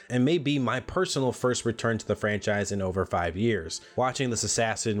title, and may be my personal first return to the franchise in over 5 years. Watching this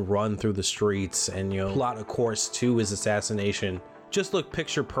assassin run through the streets and, you know, plot a course to his assassination just looked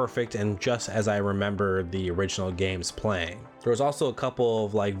picture perfect, and just as I remember the original games playing. There was also a couple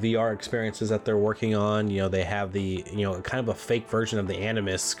of like VR experiences that they're working on. You know, they have the, you know, kind of a fake version of the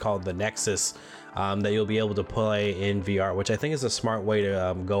Animus called the Nexus that you'll be able to play in VR, which I think is a smart way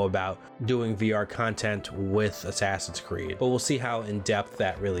to go about doing VR content with Assassin's Creed. But we'll see how in depth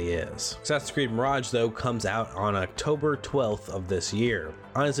that really is. Assassin's Creed Mirage, though, comes out on October 12th of this year.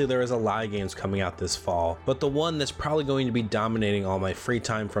 Honestly, there is a lot of games coming out this fall, but the one that's probably going to be dominating all my free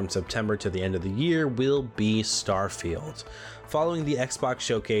time from September to the end of the year will be Starfield. Following the Xbox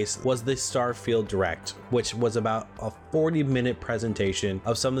showcase was the Starfield Direct, which was about a 40-minute presentation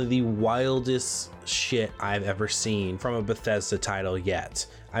of some of the wildest shit I've ever seen from a Bethesda title yet.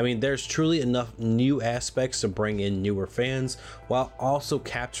 I mean, there's truly enough new aspects to bring in newer fans while also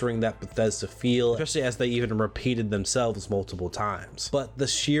capturing that Bethesda feel, especially as they even repeated themselves multiple times. But the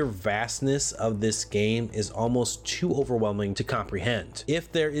sheer vastness of this game is almost too overwhelming to comprehend.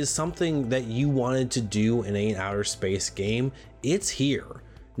 If there is something that you wanted to do in an outer space game, it's here.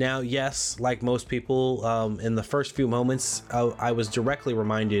 Now, yes, like most people, in the first few moments, I was directly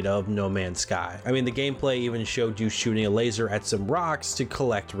reminded of No Man's Sky. I mean, the gameplay even showed you shooting a laser at some rocks to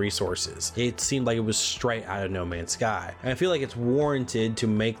collect resources. It seemed like it was straight out of No Man's Sky. And I feel like it's warranted to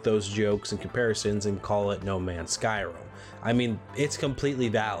make those jokes and comparisons and call it No Man's Skyrim. I mean, it's completely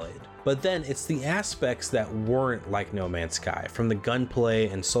valid. But then it's the aspects that weren't like No Man's Sky, from the gunplay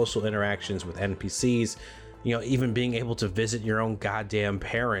and social interactions with NPCs, you know, even being able to visit your own goddamn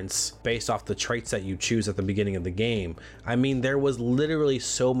parents based off the traits that you choose at the beginning of the game. I mean, there was literally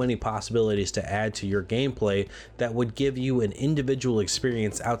so many possibilities to add to your gameplay that would give you an individual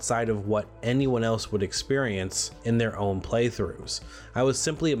experience outside of what anyone else would experience in their own playthroughs. I was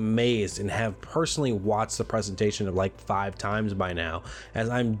simply amazed and have personally watched the presentation of like 5 times by now, as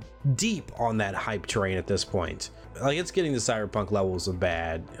I'm deep on that hype train at this point. Like, it's getting to Cyberpunk levels of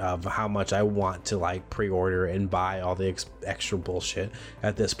bad, of how much I want to like pre-order and buy all the extra bullshit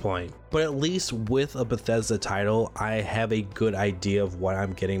at this point. But at least with a Bethesda title, I have a good idea of what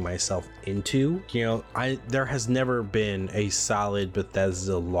I'm getting myself into. You know, there has never been a solid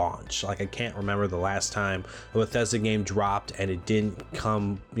Bethesda launch. Like, I can't remember the last time a Bethesda game dropped and it didn't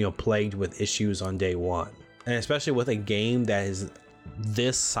come, you know, plagued with issues on day one. And especially with a game that is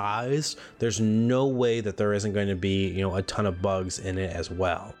this size, there's no way that there isn't going to be, you know, a ton of bugs in it as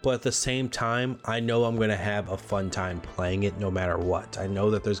well. But at the same time, I know I'm going to have a fun time playing it no matter what. I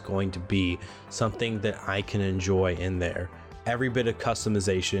know that there's going to be something that I can enjoy in there. Every bit of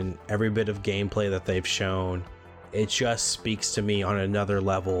customization, every bit of gameplay that they've shown, it just speaks to me on another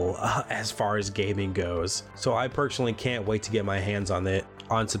level as far as gaming goes. So I personally can't wait to get my hands on it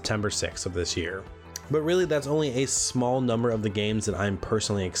on September 6th of this year. But really, that's only a small number of the games that I'm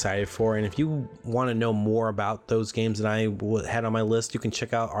personally excited for. And if you want to know more about those games that I had on my list, you can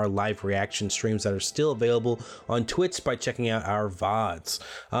check out our live reaction streams that are still available on Twitch by checking out our VODs.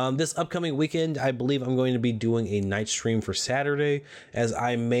 This upcoming weekend, I believe I'm going to be doing a night stream for Saturday, as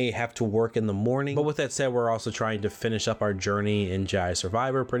I may have to work in the morning. But with that said, we're also trying to finish up our journey in Jedi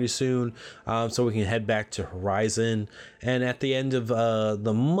Survivor pretty soon, so we can head back to Horizon. And at the end of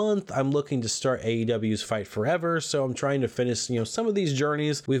the month, I'm looking to start AEW's Fight Forever, so I'm trying to finish, you know, some of these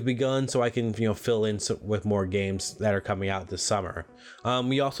journeys we've begun so I can, you know, fill in with more games that are coming out this summer.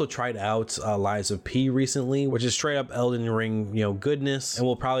 We also tried out Lies of P recently, which is straight up Elden Ring, you know, goodness, and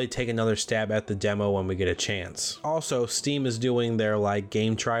we'll probably take another stab at the demo when we get a chance. Also, Steam is doing their like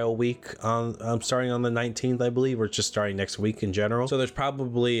game trial week starting on the 19th, I believe, or just starting next week in general. So there's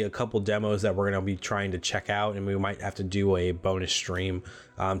probably a couple demos that we're going to be trying to check out, and we might have to do a bonus stream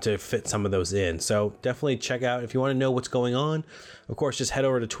to fit some of those in. So definitely check out if you want to know what's going on. Of course, just head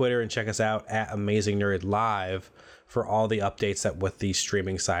over to Twitter and check us out at Amazing Nerd Live for all the updates that with the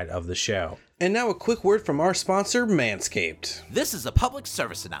streaming side of the show. And now a quick word from our sponsor, Manscaped. This is a public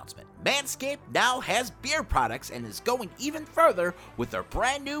service announcement. Manscaped now has beard products and is going even further with their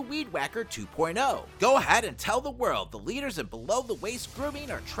brand new Weed Whacker 2.0. Go ahead and tell the world the leaders in below-the-waist grooming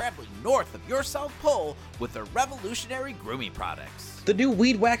are traveling north of your South Pole with their revolutionary grooming products. The new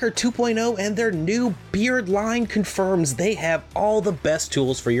Weed Whacker 2.0 and their new beard line confirms they have all the best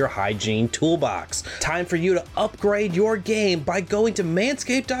tools for your hygiene toolbox. Time for you to upgrade your game by going to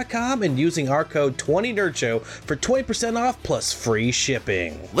manscaped.com and using our code 20NerdShow for 20% off plus free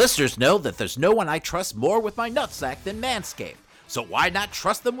shipping. Listeners know that there's no one I trust more with my nutsack than Manscaped. So why not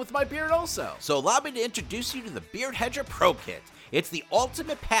trust them with my beard also? So allow me to introduce you to the Beard Hedger Pro Kit. It's the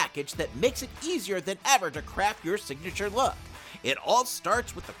ultimate package that makes it easier than ever to craft your signature look. It all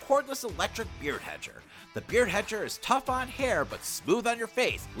starts with the cordless electric beard hedger. The beard hedger is tough on hair but smooth on your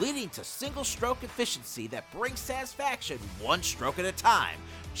face, leading to single stroke efficiency that brings satisfaction one stroke at a time.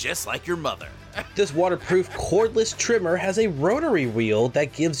 just like your mother. This waterproof cordless trimmer has a rotary wheel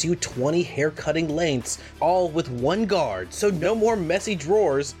that gives you 20 hair cutting lengths, all with one guard, so no more messy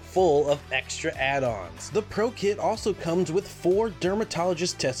drawers full of extra add-ons. The Pro Kit also comes with 4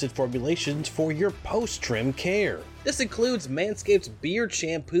 dermatologist-tested formulations for your post-trim care. This includes Manscaped's beard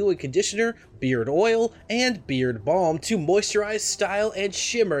shampoo and conditioner, beard oil, and beard balm to moisturize, style, and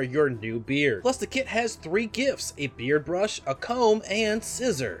shimmer your new beard. Plus, the kit has 3 gifts: a beard brush, a comb, and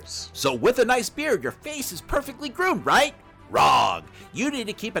scissors. So with a nice beard, your face is perfectly groomed, right? Wrong! You need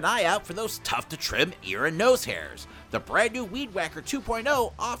to keep an eye out for those tough-to-trim ear and nose hairs. The brand new Weed Whacker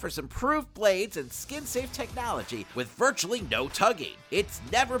 2.0 offers improved blades and skin-safe technology with virtually no tugging. It's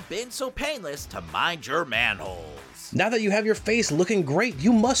never been so painless to mind your manholes. Now that you have your face looking great,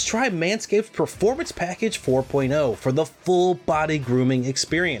 you must try Manscaped's Performance Package 4.0 for the full body grooming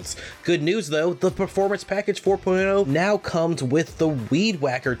experience. Good news though, the Performance Package 4.0 now comes with the Weed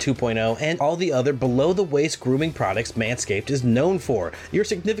Whacker 2.0 and all the other below-the-waist grooming products Manscaped is known for. Your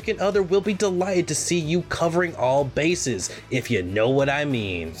significant other will be delighted to see you covering all bases, if you know what I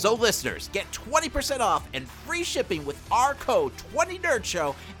mean. So listeners, get 20% off and free shipping with our code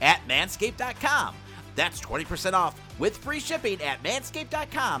 20NerdShow at manscaped.com. That's 20% off with free shipping at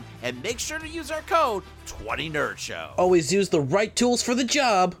manscaped.com, and make sure to use our code 20NerdShow. Always use the right tools for the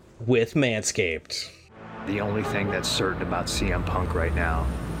job with Manscaped. The only thing that's certain about CM Punk right now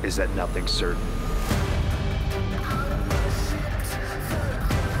is that nothing's certain.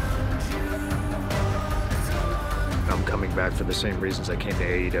 I'm coming back for the same reasons I came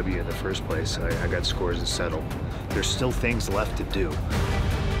to AEW in the first place. I got scores to settle. There's still things left to do.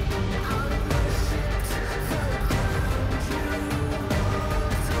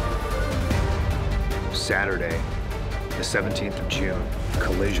 Saturday, the 17th of June,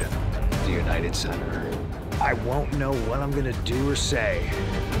 Collision, the United Center. I won't know what I'm gonna do or say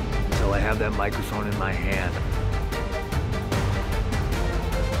until I have that microphone in my hand.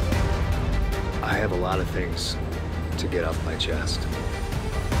 I have a lot of things to get off my chest.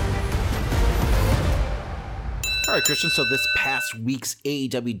 All right, Christian, so this past week's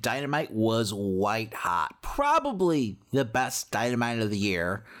AEW Dynamite was white hot. Probably the best Dynamite of the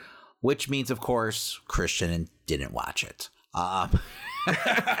year, which means, of course, Christian didn't watch it.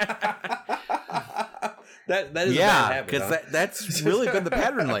 That is a bad habit, because that's really been the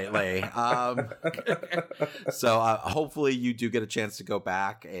pattern lately. So hopefully you do get a chance to go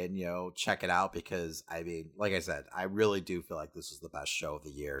back and check it out, because I mean, like I said, I really do feel like this is the best show of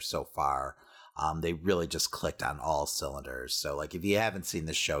the year so far. They really just clicked on all cylinders. So like, if you haven't seen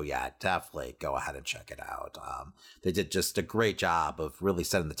the show yet, definitely go ahead and check it out. They did just a great job of really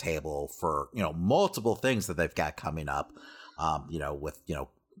setting the table for multiple things that they've got coming up. With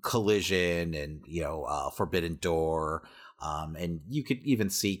Collision and Forbidden Door, and you could even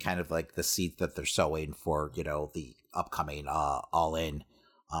see kind of like the seed that they're sowing for the upcoming All In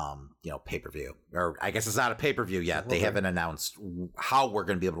pay-per-view. Or I guess it's not a pay-per-view yet. They haven't announced how we're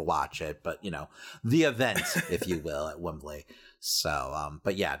going to be able to watch it, but the event, if you will, at Wembley. So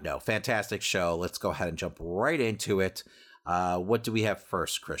but yeah, no, fantastic show. Let's go ahead and jump right into it. What do we have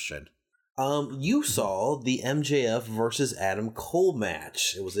first, Christian? You saw the MJF versus Adam Cole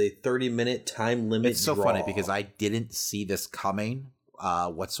match. It was a 30-minute time limit. It's so draw. funny because I didn't see this coming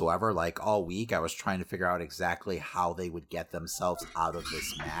whatsoever. Like all week, I was trying to figure out exactly how they would get themselves out of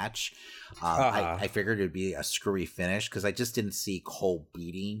this match. I figured it'd be a screwy finish because I just didn't see Cole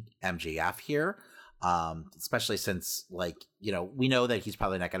beating MJF here. Especially since, we know that he's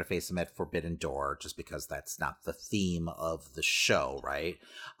probably not going to face him at Forbidden Door just because that's not the theme of the show, right?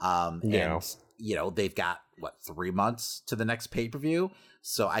 And, they've got, 3 months to the next pay-per-view?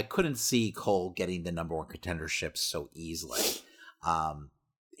 So I couldn't see Cole getting the number one contendership so easily.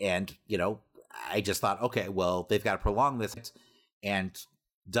 And, I just thought, okay, well, they've got to prolong this. And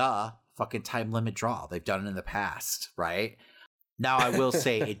fucking time limit draw. They've done it in the past, right? Now, I will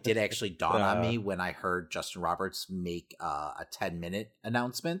say it did actually dawn on me when I heard Justin Roberts make a 10-minute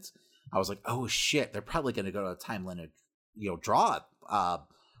announcement. I was like, oh, shit, they're probably going to go to a time limit, draw,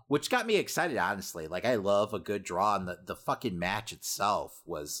 which got me excited, honestly. Like, I love a good draw, and the fucking match itself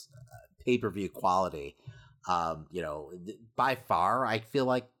was pay-per-view quality. By far, I feel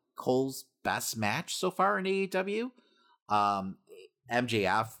like Cole's best match so far in AEW.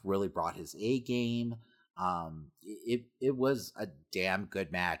 MJF really brought his A game. It was a damn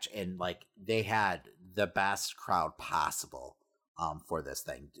good match, and they had the best crowd possible for this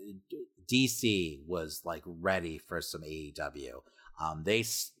thing. DC was ready for some AEW. They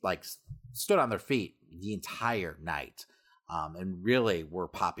stood on their feet the entire night, and really were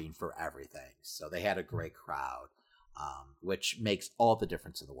popping for everything. So they had a great crowd. which makes all the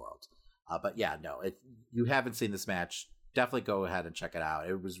difference in the world. But yeah, no, if you haven't seen this match, definitely go ahead and check it out.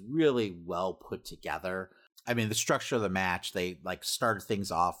 It was really well put together. I mean, the structure of the match, they like started things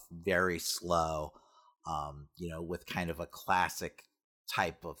off very slow, with kind of a classic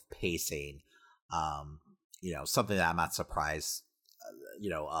type of pacing, something that I'm not surprised,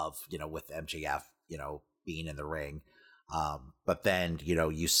 with MJF, being in the ring. But then,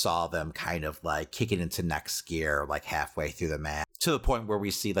 you saw them kind of like kicking into next gear, like halfway through the match, to the point where we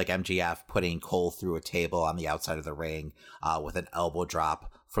see like MJF putting Cole through a table on the outside of the ring, with an elbow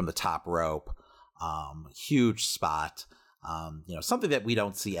drop from the top rope. Huge spot, something that we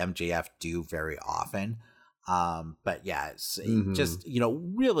don't see MJF do very often. But yeah, it's just,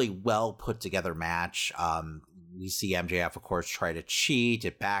 really well put together match. We see MJF, of course, try to cheat.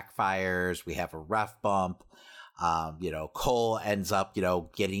 It backfires. We have a ref bump. Cole ends up,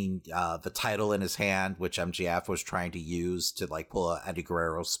 getting the title in his hand, which MJF was trying to use to like pull a Eddie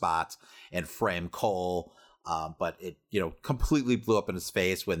Guerrero spot and frame Cole. But it, completely blew up in his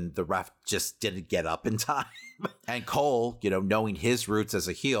face when the ref just didn't get up in time. And Cole, knowing his roots as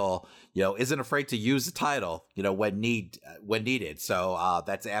a heel, isn't afraid to use the title, when needed. So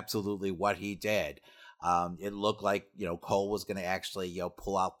that's absolutely what he did. It looked like, Cole was going to actually,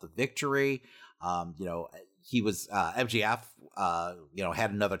 pull out the victory. He was MJF,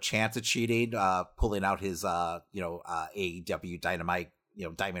 had another chance at cheating, pulling out his, AEW Dynamite,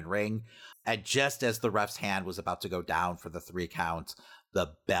 diamond ring. And just as the ref's hand was about to go down for the 3 count,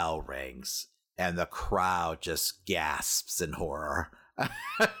 the bell rings and the crowd just gasps in horror.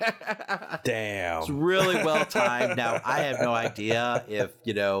 Damn. It's really well timed. Now, I have no idea if,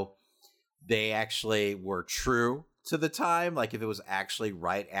 they actually were true to the time, like if it was actually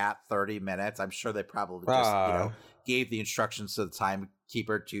right at 30 minutes. I'm sure they probably just, gave the instructions to the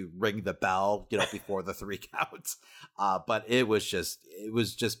timekeeper to ring the bell, before the 3 counts. But it was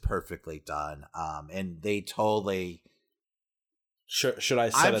just perfectly done. And they totally. Should I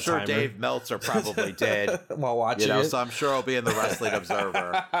set I'm a sure timer? Dave Meltzer probably did while watching it. So I'm sure I'll be in the Wrestling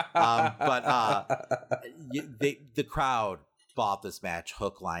Observer. The crowd bought this match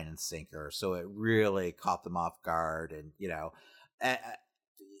hook, line, and sinker, so it really caught them off guard. And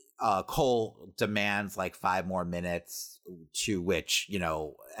Cole demands like 5 more minutes, to which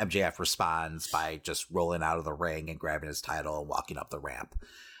MJF responds by just rolling out of the ring and grabbing his title and walking up the ramp.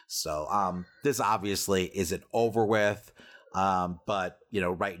 So this obviously isn't over with, but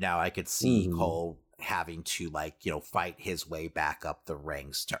right now I could see Cole having to fight his way back up the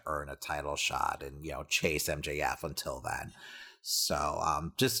rings to earn a title shot and chase MJF until then.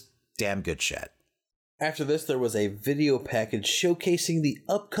 So just damn good shit. After this, there was a video package showcasing the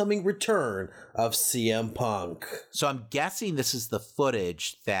upcoming return of CM Punk. So I'm guessing this is the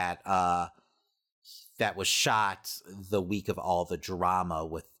footage that that was shot the week of all the drama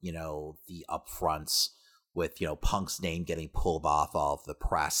with the upfronts, with Punk's name getting pulled off all of the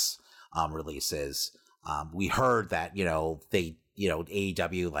press releases. We heard that they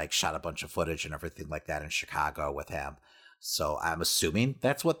AEW shot a bunch of footage and everything like that in Chicago with him. So I'm assuming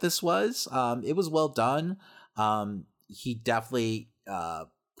that's what this was. It was well done. He definitely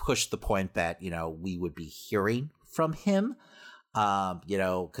pushed the point that, we would be hearing from him,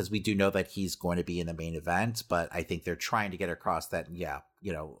 because we do know that he's going to be in the main event. But I think they're trying to get across that,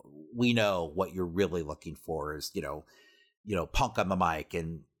 we know what you're really looking for is, Punk on the mic,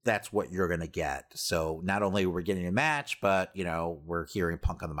 and that's what you're going to get. So not only we're getting a match, but, we're hearing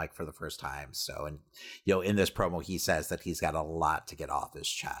Punk on the mic for the first time. So, and, in this promo, he says that he's got a lot to get off his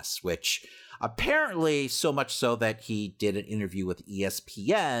chest, which apparently so much so that he did an interview with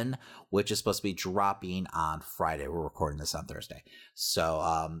ESPN, which is supposed to be dropping on Friday. We're recording this on Thursday.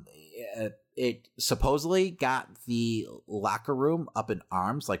 So, it supposedly got the locker room up in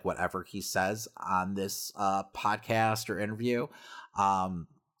arms, like whatever he says on this podcast or interview.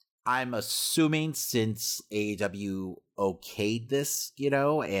 I'm assuming since AEW okayed this,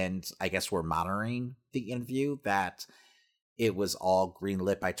 and I guess we're monitoring the interview, that it was all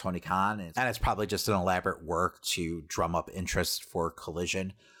greenlit by Tony Khan. And it's probably just an elaborate work to drum up interest for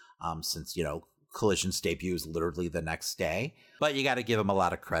Collision, since, Collision's debut is literally the next day. But you got to give him a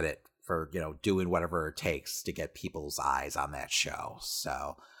lot of credit for, doing whatever it takes to get people's eyes on that show.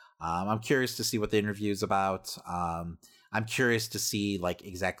 So I'm curious to see what the interview is about. I'm curious to see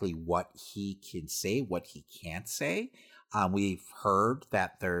exactly what he can say, what he can't say. We've heard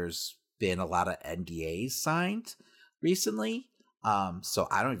that there's been a lot of NDAs signed recently. So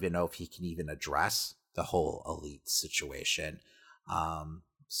I don't even know if he can even address the whole Elite situation.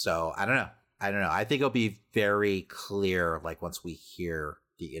 So I don't know. I think it'll be very clear, once we hear,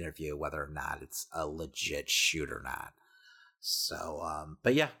 the interview, whether or not it's a legit shoot or not. So,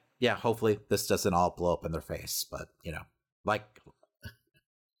 but yeah, hopefully this doesn't all blow up in their face. But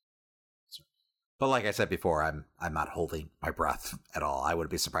like I said before, I'm not holding my breath at all. I wouldn't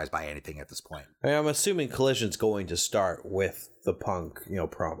be surprised by anything at this point. I'm assuming Collision's going to start with the Punk,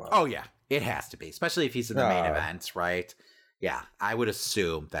 promo. Oh yeah, it has to be, especially if he's in the main event, right? Yeah, I would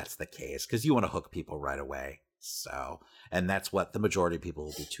assume that's the case because you want to hook people right away. So, and that's what the majority of people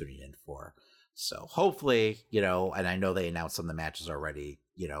will be tuning in for. So hopefully, and I know they announced some of the matches already,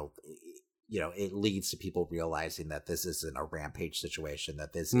 it leads to people realizing that this isn't a Rampage situation,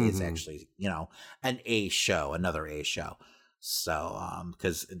 that this is actually, another A show. So,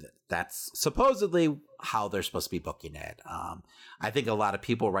 because that's supposedly how they're supposed to be booking it. I think a lot of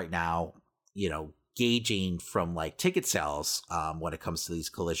people right now, gauging from like ticket sales, when it comes to these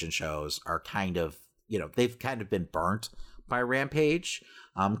Collision shows are kind of, they've kind of been burnt by Rampage.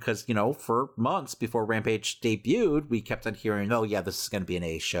 Because, for months before Rampage debuted, we kept on hearing, oh, yeah, this is going to be an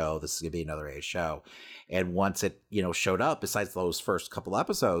A show. This is going to be another A show. And once it, showed up, besides those first couple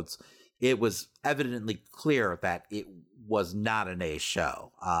episodes, it was evidently clear that it was not an A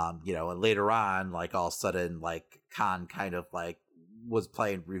show. And later on, like all of a sudden, like Khan kind of like was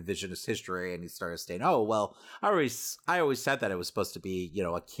playing revisionist history and he started saying, oh, well, I always said that it was supposed to be,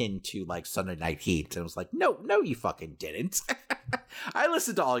 akin to like Sunday Night Heat. And I was like, no, you fucking didn't. I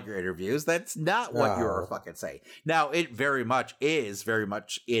listened to all your interviews. That's not what you were fucking saying. Now, it very much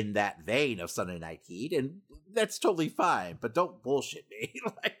in that vein of Sunday Night Heat, and that's totally fine, but don't bullshit me.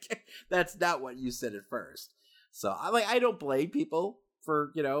 Like, that's not what you said at first. So, I don't blame people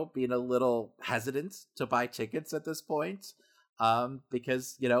for, being a little hesitant to buy tickets at this point.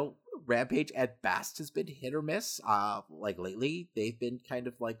 Because, Rampage at best has been hit or miss. Like lately, they've been kind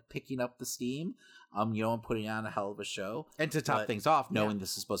of like picking up the steam, and putting on a hell of a show. And to top things off, knowing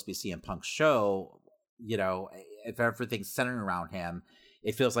this is supposed to be CM Punk's show, if everything's centering around him,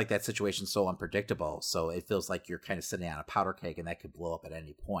 it feels like that situation's so unpredictable. So it feels like you're kind of sitting on a powder keg and that could blow up at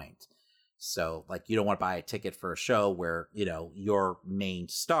any point. So, like, you don't want to buy a ticket for a show where, your main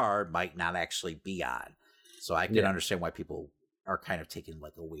star might not actually be on. So I can understand why people are kind of taking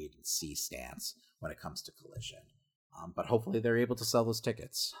like a wait and see stance when it comes to Collision. But hopefully they're able to sell those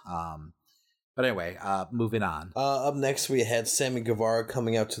tickets. But anyway, moving on. Up next, we had Sammy Guevara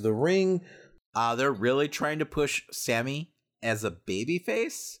coming out to the ring. They're really trying to push Sammy as a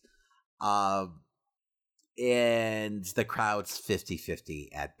babyface. And the crowd's 50-50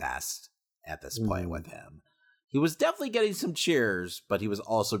 at best at this point with him. He was definitely getting some cheers, but he was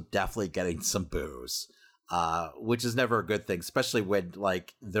also definitely getting some boos. Which is never a good thing, especially when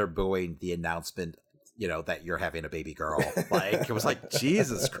like they're booing the announcement, that you're having a baby girl. Like it was like,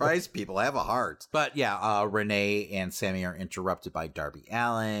 Jesus Christ, people have a heart. But yeah, Renee and Sammy are interrupted by Darby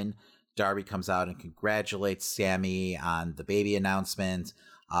Allin. Darby comes out and congratulates Sammy on the baby announcement.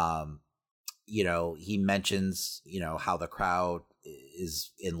 He mentions, how the crowd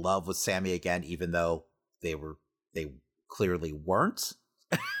is in love with Sammy again, even though they clearly weren't.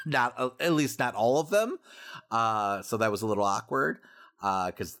 At least not all of them. So that was a little awkward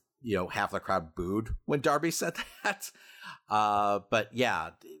because, half the crowd booed when Darby said that. But yeah,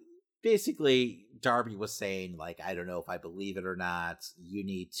 basically Darby was saying like, I don't know if I believe it or not. You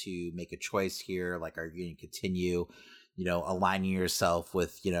need to make a choice here. Like, are you going to continue, aligning yourself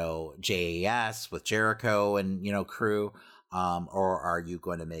with, JAS, with Jericho and, crew? Or are you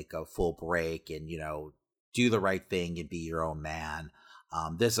going to make a full break and, do the right thing and be your own man?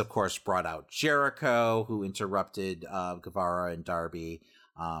 This, of course, brought out Jericho, who interrupted Guevara and Darby.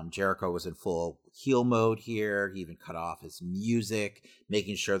 Jericho was in full heel mode here. He even cut off his music,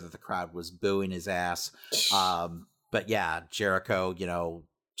 making sure that the crowd was booing his ass. But yeah, Jericho,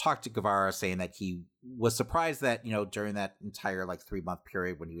 talked to Guevara saying that he was surprised that, during that entire 3-month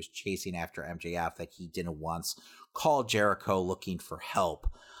period when he was chasing after MJF, that he didn't once call Jericho looking for help.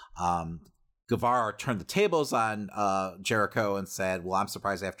 Guevara turned the tables on Jericho and said, well, I'm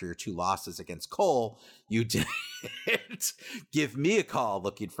surprised after your 2 losses against Cole, you didn't give me a call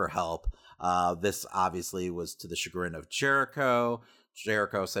looking for help. This obviously was to the chagrin of Jericho.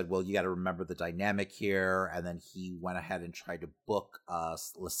 Jericho said, well, you got to remember the dynamic here. And then he went ahead and tried to book a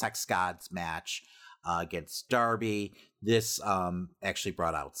Sex Gods match against Darby. This actually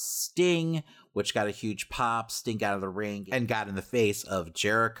brought out Sting, which got a huge pop. Sting got out of the ring and got in the face of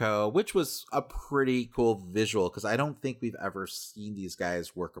Jericho, which was a pretty cool visual because I don't think we've ever seen these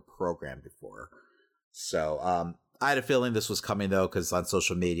guys work a program before. So I had a feeling this was coming, though, because on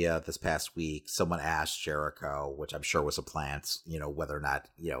social media this past week, someone asked Jericho, which I'm sure was a plant, whether or not,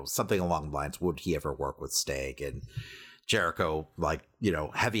 something along the lines, would he ever work with Sting? And Jericho, like,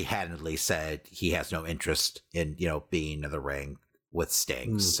 heavy-handedly said he has no interest in, being in the ring with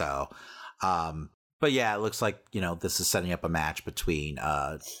Sting. So, but yeah, it looks like, this is setting up a match between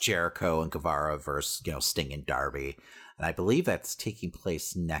Jericho and Guevara versus, Sting and Darby. And I believe that's taking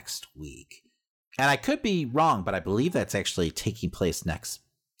place next week. And I could be wrong, but I believe that's actually taking place next,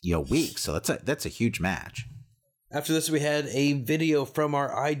 week. So that's a huge match. After this, we had a video from our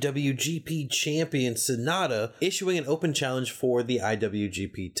IWGP champion, Sonata, issuing an open challenge for the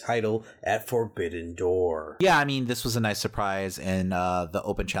IWGP title at Forbidden Door. Yeah, I mean, this was a nice surprise, and the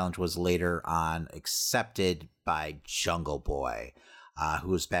open challenge was later on accepted by Jungle Boy,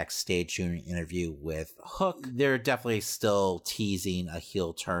 who was backstage during an interview with Hook. They're definitely still teasing a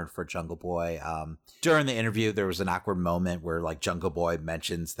heel turn for Jungle Boy. During the interview, there was an awkward moment where, like, Jungle Boy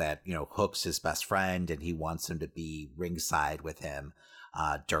mentions that, Hook's his best friend and he wants him to be ringside with him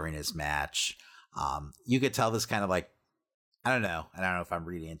during his match. You could tell this kind of, like, I don't know if I'm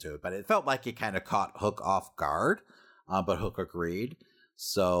reading into it, but it felt like it kind of caught Hook off guard, but Hook agreed.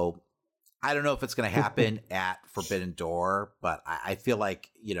 So I don't know if it's going to happen at Forbidden Door, but I feel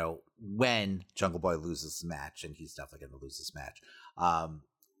like, when Jungle Boy loses the match, and he's definitely going to lose this match,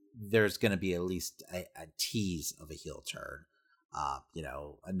 there's going to be at least a tease of a heel turn.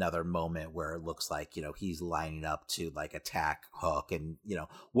 Another moment where it looks like, he's lining up to, like, attack Hook, and,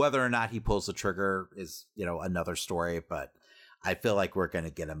 whether or not he pulls the trigger is, another story, but I feel like we're going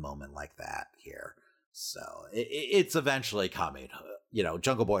to get a moment like that here. So it's eventually coming.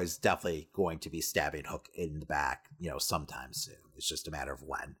 Jungle Boy is definitely going to be stabbing Hook in the back, sometime soon. It's just a matter of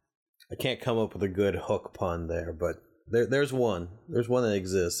when. I can't come up with a good Hook pun there, but there's one. There's one that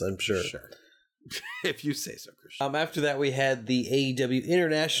exists, I'm sure. Sure. If you say so, Christian. After that, we had the AEW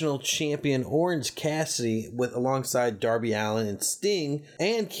International Champion Orange Cassidy alongside Darby Allin and Sting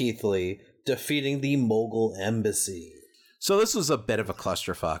and Keith Lee defeating the Mogul Embassy. So this was a bit of a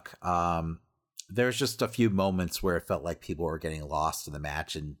clusterfuck. There's just a few moments where it felt like people were getting lost in the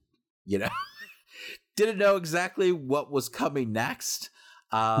match and, didn't know exactly what was coming next.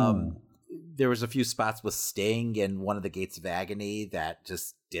 There was a few spots with Sting and one of the Gates of Agony that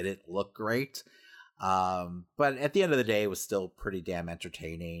just didn't look great. But at the end of the day, it was still pretty damn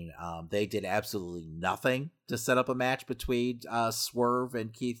entertaining. They did absolutely nothing to set up a match between Swerve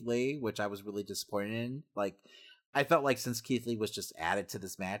and Keith Lee, which I was really disappointed in. Like, I felt like since Keith Lee was just added to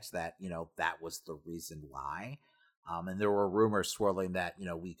this match that, that was the reason why. And there were rumors swirling that,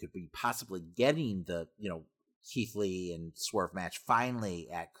 we could be possibly getting the, Keith Lee and Swerve match finally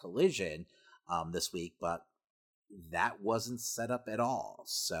at Collision this week, but that wasn't set up at all.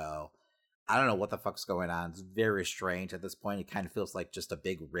 So I don't know what the fuck's going on. It's very strange at this point. It kind of feels like just a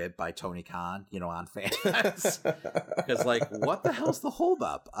big rib by Tony Khan, on fans. Because, like, what the hell's the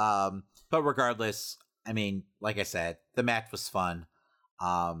holdup? But regardless, I mean, like I said, the match was fun.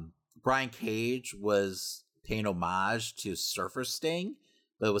 Brian Cage was paying homage to Surfer Sting,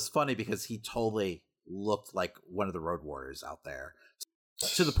 but it was funny because he totally looked like one of the Road Warriors out there.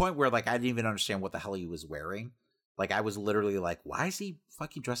 To the point where, like, I didn't even understand what the hell he was wearing. Like, I was literally like, why is he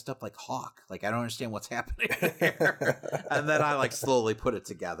fucking dressed up like Hawk? Like, I don't understand what's happening here. And then I, like, slowly put it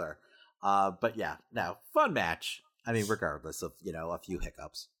together. But yeah, no, fun match. I mean, regardless of, a few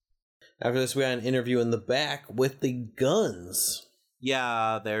hiccups. After this, we had an interview in the back with the Guns.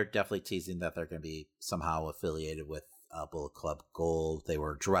 Yeah, they're definitely teasing that they're going to be somehow affiliated with Bullet Club Gold. They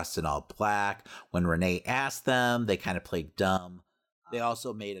were dressed in all black. When Renee asked them, they kind of played dumb. They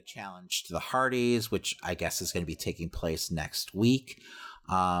also made a challenge to the Hardys, which I guess is going to be taking place next week.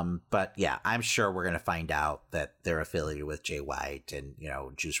 But yeah, I'm sure we're going to find out that they're affiliated with Jay White and,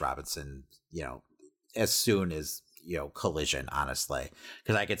 Juice Robinson, as soon as, Collision, honestly,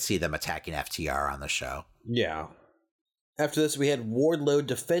 because I could see them attacking FTR on the show. Yeah. After this, we had Wardlow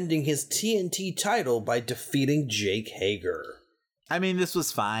defending his TNT title by defeating Jake Hager. I mean, this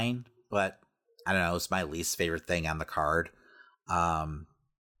was fine, but I don't know. It's my least favorite thing on the card. Like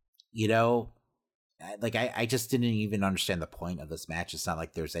I just didn't even understand the point of this match. It's not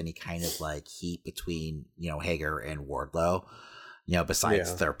like there's any kind of like heat between, Hager and Wardlow,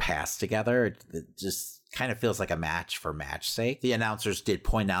 besides their past together. It just kind of feels like a match for match sake. The announcers did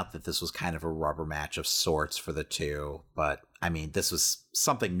point out that this was kind of a rubber match of sorts for the two, but I mean, this was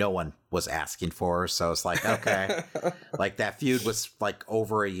something no one was asking for. So it's like, okay, like that feud was like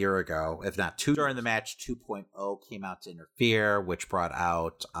over a year ago, if not two. During the match, 2.0 came out to interfere, which brought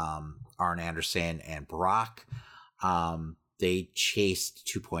out Arn Anderson and Brock. They chased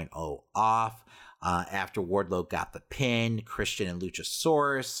 2.0 off. After Wardlow got the pin, Christian and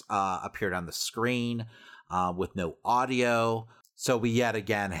Luchasaurus appeared on the screen with no audio. So we yet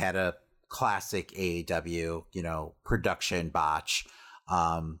again had a classic AEW, production botch.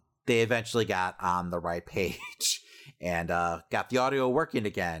 They eventually got on the right page and got the audio working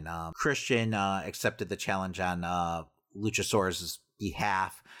again. Christian accepted the challenge on Luchasaurus'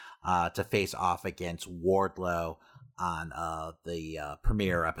 behalf to face off against Wardlow on the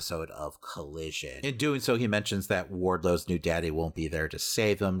premiere episode of Collision. In doing so, he mentions that Wardlow's new daddy won't be there to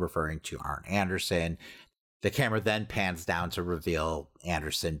save him, referring to Arn Anderson. The camera then pans down to reveal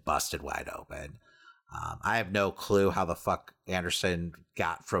Anderson busted wide open. I have no clue how the fuck Anderson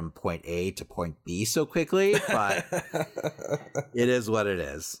got from point A to point B so quickly, but it is what it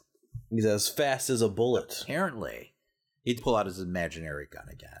is. He's as fast as a bullet. Apparently. He'd pull out his imaginary gun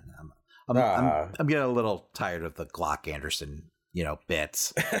again. I'm getting a little tired of the Glock Anderson,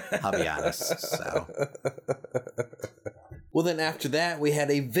 bits. I'll be honest. So, well, then after that, we had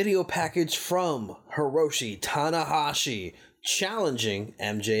a video package from Hiroshi Tanahashi challenging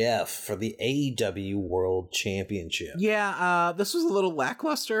MJF for the AEW World Championship. Yeah, this was a little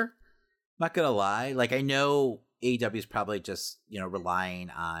lackluster. Not gonna lie. Like, I know AEW is probably just relying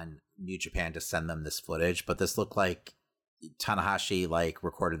on New Japan to send them this footage, but this looked like Tanahashi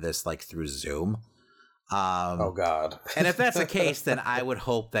recorded this through Zoom. Oh God! And if that's the case, then I would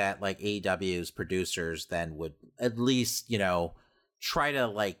hope that AEW's producers then would at least try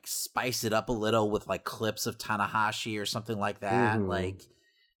to spice it up a little with clips of Tanahashi or something like that. Mm-hmm.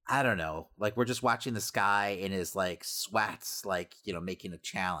 I don't know. We're just watching this guy in his sweats, making a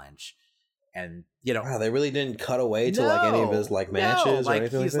challenge. And wow, they really didn't cut away to any of his matches or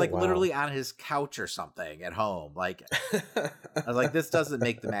anything. He's wow. literally on his couch or something at home. I was this doesn't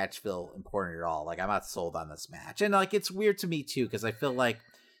make the match feel important at all. I'm not sold on this match. And it's weird to me too, because I feel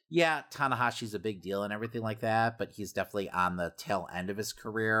yeah, Tanahashi's a big deal and everything like that, but he's definitely on the tail end of his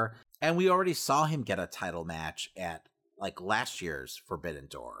career. And we already saw him get a title match at last year's Forbidden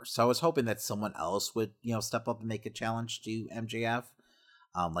Door. So I was hoping that someone else would, step up and make a challenge to MJF.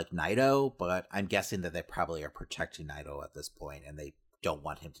 Like Naito, but I'm guessing that they probably are protecting Naito at this point, and they don't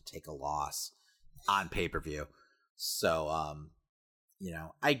want him to take a loss on pay-per-view. So,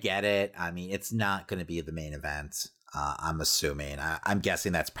 I get it. I mean, it's not going to be the main event, I'm assuming. I'm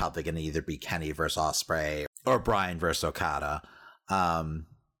guessing that's probably going to either be Kenny versus Ospreay or Bryan versus Okada.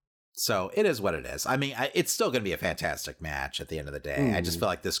 So it is what it is. I mean, it's still going to be a fantastic match at the end of the day. I just feel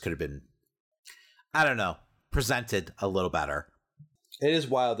like this could have been, I don't know, presented a little better. It is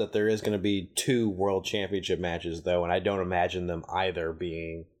wild that there is going to be 2 world championship matches, though, and I don't imagine them either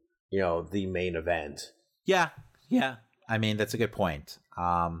being, the main event. Yeah. I mean, that's a good point.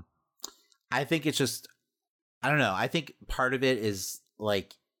 I think it's just, I don't know. I think part of it is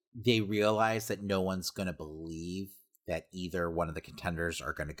they realize that no one's going to believe that either one of the contenders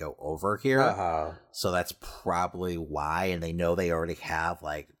are going to go over here. So that's probably why. And they know they already have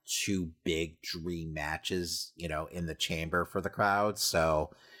 2 big dream matches, in the chamber for the crowd. So,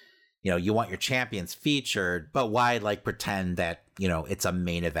 you want your champions featured, but why pretend that, it's a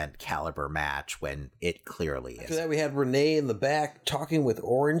main event caliber match when it clearly is. After that, we had Renee in the back talking with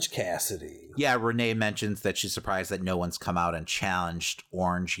Orange Cassidy. Yeah, Renee mentions that she's surprised that no one's come out and challenged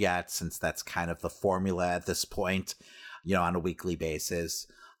Orange yet, since that's kind of the formula at this point, on a weekly basis.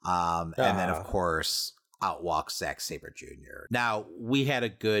 And then, of course, out walks Zack Sabre Jr. Now, we had a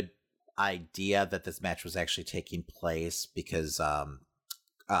good idea that this match was actually taking place because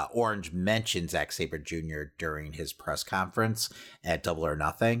Orange mentioned Zack Sabre Jr. during his press conference at Double or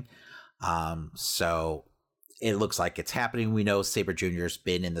Nothing. So it looks like it's happening. We know Sabre Jr. has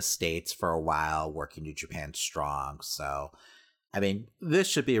been in the States for a while, working New Japan Strong. So, I mean, this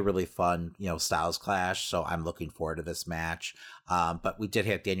should be a really fun, styles clash. So I'm looking forward to this match. But we did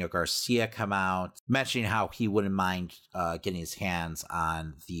have Daniel Garcia come out, mentioning how he wouldn't mind getting his hands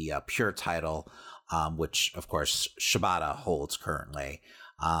on the Pure title, which, of course, Shibata holds currently.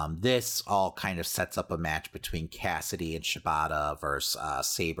 This all kind of sets up a match between Cassidy and Shibata versus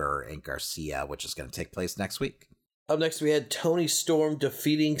Sabre and Garcia, which is going to take place next week. Up next, we had Toni Storm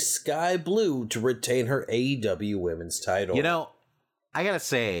defeating Sky Blue to retain her AEW Women's title. I gotta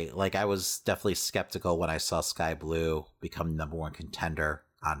say, I was definitely skeptical when I saw Sky Blue become number 1 contender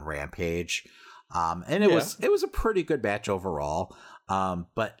on Rampage. And it was a pretty good match overall.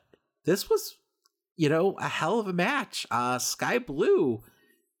 But this was, a hell of a match. Sky Blue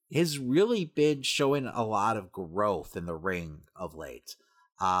has really been showing a lot of growth in the ring of late.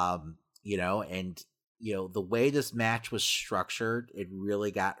 The way this match was structured, it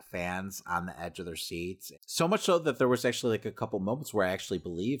really got fans on the edge of their seats. So much so that there was actually a couple moments where I actually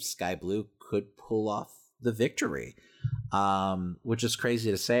believed Sky Blue could pull off the victory, which is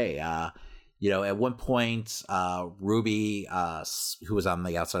crazy to say. At one point, Ruby, who was on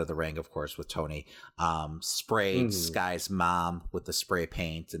the outside of the ring, of course, with Tony, sprayed Sky's mom with the spray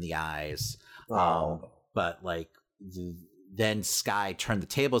paint in the eyes. But then Sky turned the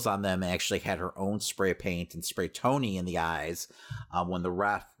tables on them and actually had her own spray paint and sprayed Tony in the eyes when the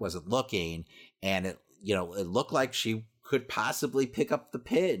ref wasn't looking. And it looked like she could possibly pick up the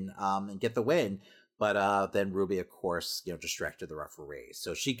pin and get the win. But then Ruby, of course, distracted the referee.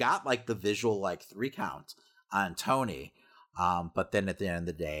 So she got the visual 3 count on Tony. But then at the end of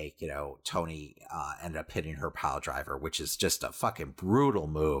the day, Tony ended up hitting her pile driver, which is just a fucking brutal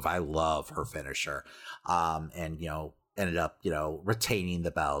move. I love her finisher. And ended up, retaining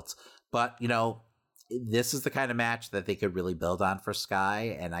the belt. But, this is the kind of match that they could really build on for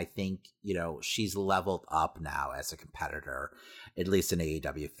Sky. And I think, she's leveled up now as a competitor, at least in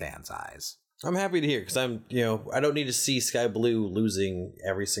AEW fans' eyes. I'm happy to hear, because I don't need to see Sky Blue losing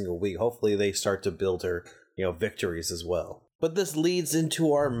every single week. Hopefully they start to build her, victories as well. But this leads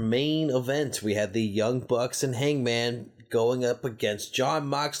into our main event. We had the Young Bucks and Hangman going up against Jon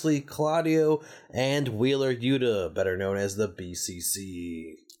Moxley, Claudio, and Wheeler Yuta, better known as the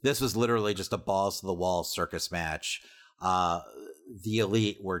BCC. This was literally just a balls-to-the-wall circus match. The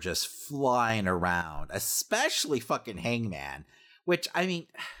Elite were just flying around, especially fucking Hangman, which,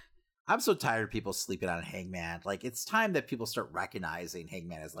 I'm so tired of people sleeping on Hangman. It's time that people start recognizing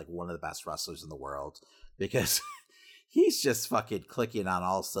Hangman as one of the best wrestlers in the world, because he's just fucking clicking on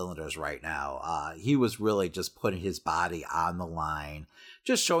all cylinders right now. He was really just putting his body on the line,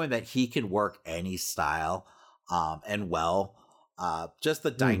 just showing that he can work any style and well. Just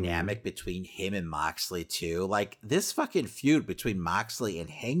the dynamic between him and Moxley too. This fucking feud between Moxley and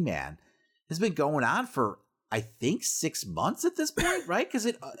Hangman has been going on for, I think, 6 months at this point, right?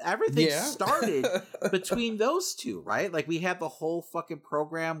 Because everything started between those two, right? We had the whole fucking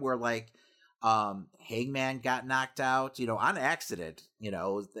program where Hangman got knocked out, on accident.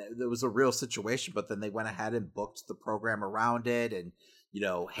 There was a real situation, but then they went ahead and booked the program around it, and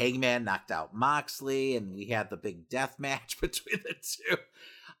Hangman knocked out Moxley, and we had the big death match between the two.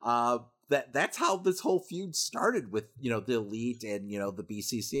 That's how this whole feud started with the Elite and the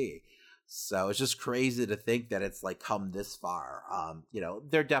BCC. So it's just crazy to think that it's come this far.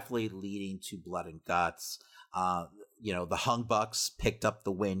 They're definitely leading to blood and guts. The Hung Bucks picked up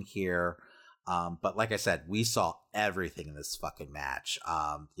the win here. But like I said, we saw everything in this fucking match.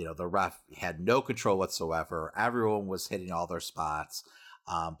 The ref had no control whatsoever. Everyone was hitting all their spots.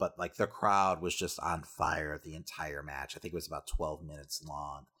 But the crowd was just on fire the entire match. I think it was about 12 minutes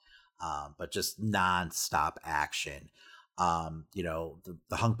long. But just nonstop action. The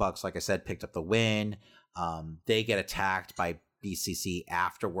Hung Bucks, like I said, picked up the win. They get attacked by BCC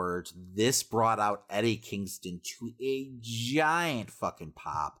afterwards. This brought out Eddie Kingston to a giant fucking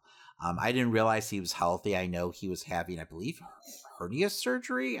pop. I didn't realize he was healthy. I know he was having, I believe, hernia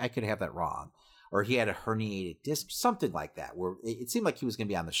surgery. I could have that wrong. Or he had a herniated disc, something like that, where it seemed like he was going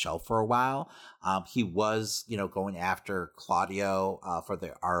to be on the shelf for a while. He was, going after Claudio for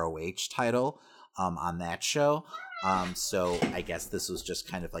the ROH title on that show. So I guess this was just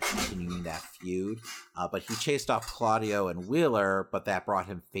kind of continuing that feud. But he chased off Claudio and Wheeler, but that brought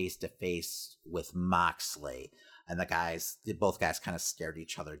him face to face with Moxley. And both guys kind of stared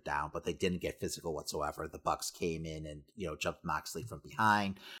each other down, but they didn't get physical whatsoever. The Bucks came in and, jumped Moxley from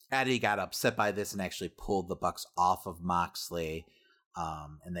behind. Eddie got upset by this and actually pulled the Bucks off of Moxley.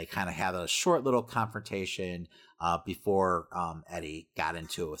 And they kind of had a short little confrontation before Eddie got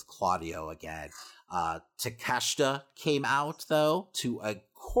into it with Claudio again. Takeshita came out, though, to a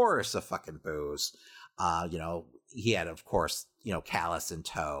chorus of fucking boos. He had, of course, Callis in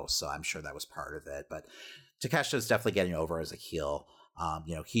tow, so I'm sure that was part of it. But Takeshita's definitely getting over as a heel.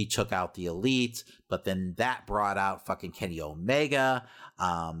 He took out the Elite, but then that brought out fucking Kenny Omega.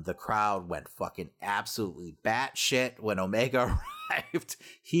 The crowd went fucking absolutely batshit when Omega arrived.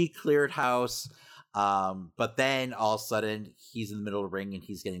 He cleared house. But then all of a sudden he's in the middle of the ring and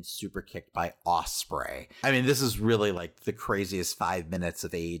he's getting super kicked by Ospreay. This is really the craziest 5 minutes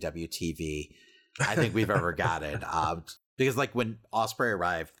of AEW TV I think we've ever gotten. Because when Ospreay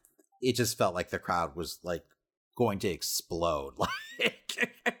arrived, it just felt like the crowd was going to explode.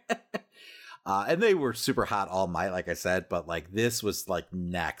 And they were super hot all night, like I said, but this was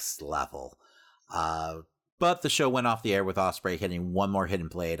next level. But the show went off the air with Ospreay hitting one more hidden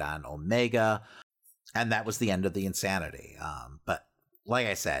blade on Omega, and that was the end of the insanity. But like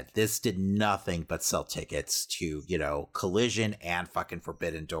I said, this did nothing but sell tickets to, Collision and fucking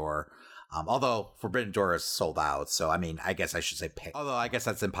Forbidden Door. Although Forbidden Door is sold out. So, I guess I should say pick. Although I guess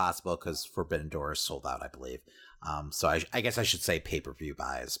that's impossible because Forbidden Door is sold out, I believe. So I guess I should say pay-per-view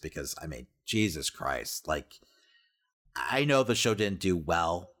buys, because I mean, Jesus Christ, like, I know the show didn't do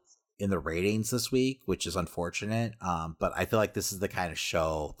well in the ratings this week, which is unfortunate. But I feel like this is the kind of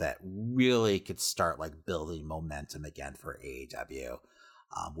show that really could start like building momentum again for AEW,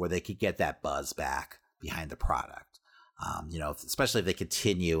 where they could get that buzz back behind the product. Especially if they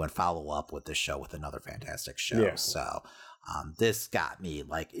continue and follow up with the show with another fantastic show. Yeah. So this got me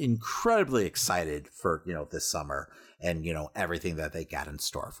like incredibly excited for, this summer and, everything that they got in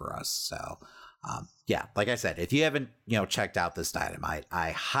store for us. So like I said, if you haven't, checked out this Dynamite, I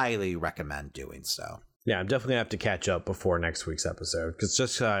highly recommend doing so. Yeah, I'm definitely gonna have to catch up before next week's episode, because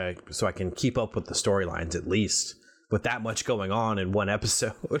just so I can keep up with the storylines, at least with that much going on in one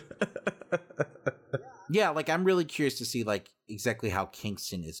episode. Yeah, like I'm really curious to see like exactly how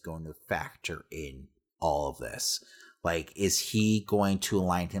Kingston is going to factor in all of this. Like, is he going to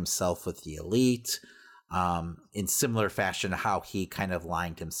align himself with the Elite in similar fashion to how he kind of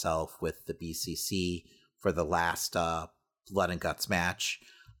aligned himself with the BCC for the last Blood and Guts match?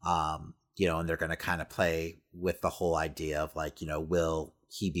 And they're going to kind of play with the whole idea of like, will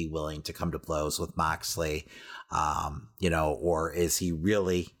he be willing to come to blows with Moxley? Or is he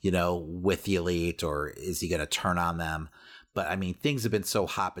really, with the Elite, or is he going to turn on them? But I mean, things have been so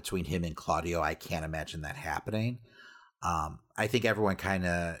hot between him and Claudio, I can't imagine that happening. I think everyone kind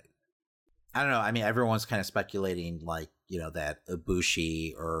of, I don't know. I mean, everyone's kind of speculating like, that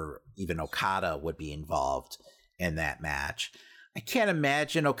Ibushi or even Okada would be involved in that match. I can't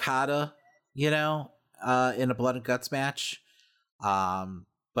imagine Okada, in a Blood and Guts match.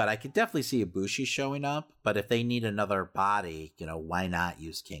 But I could definitely see Ibushi showing up. But if they need another body, why not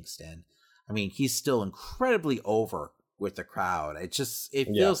use Kingston? I mean, he's still incredibly over with the crowd. It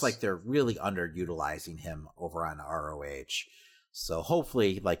feels like they're really underutilizing him over on ROH. So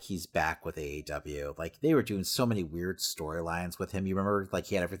hopefully, like, he's back with AEW. Like, they were doing so many weird storylines with him. You remember, like,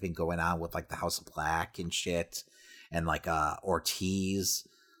 he had everything going on with, like, the House of Black and shit, and, like, Ortiz.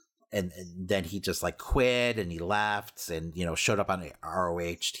 And then he just, like, quit, and he left, and, showed up on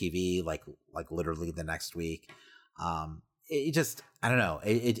ROH TV, like literally the next week. It just, I don't know.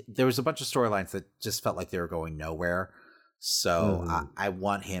 There was a bunch of storylines that just felt like they were going nowhere. So I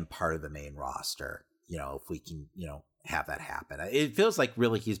want him part of the main roster, if we can, have that happen. It feels like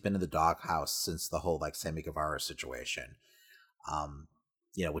really he's been in the doghouse since the whole like Sammy Guevara situation,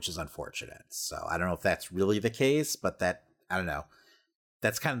 which is unfortunate. So I don't know if that's really the case, but I don't know.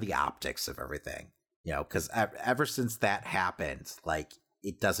 That's kind of the optics of everything, because ever since that happened, like,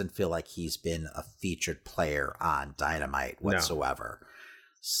 it doesn't feel like he's been a featured player on Dynamite whatsoever. No.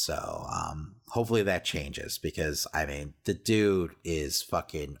 So hopefully that changes, because I mean, the dude is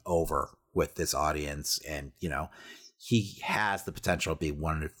fucking over with this audience, and he has the potential to be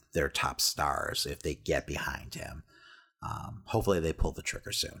one of their top stars if they get behind him. Hopefully they pull the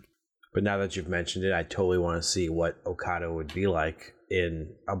trigger soon. But now that you've mentioned it, I totally want to see what Okada would be like in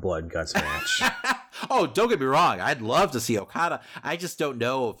a Blood Guts match. Oh, don't get me wrong. I'd love to see Okada. I just don't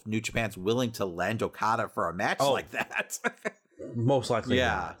know if New Japan's willing to lend Okada for a match like that. Most likely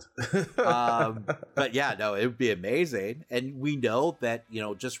not. But yeah, no, it would be amazing. And we know that,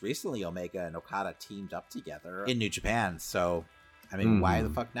 just recently Omega and Okada teamed up together in New Japan. So, I mean, why the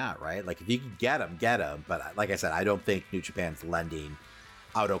fuck not, right? Like, if you can get them, get them. But like I said, I don't think New Japan's lending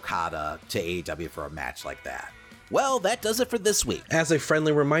out Okada to AEW for a match like that. Well, that does it for this week. As a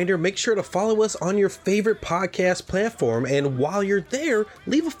friendly reminder, make sure to follow us on your favorite podcast platform, and while you're there,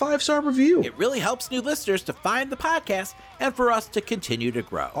 leave a 5-star review. It really helps new listeners to find the podcast and for us to continue to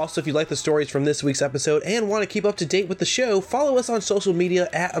grow. Also, if you like the stories from this week's episode and want to keep up to date with the show, follow us on social media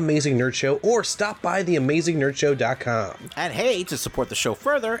at Amazing Nerd Show, or stop by theamazingnerdshow.com. And hey, to support the show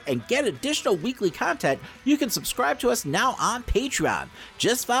further and get additional weekly content, you can subscribe to us now on Patreon.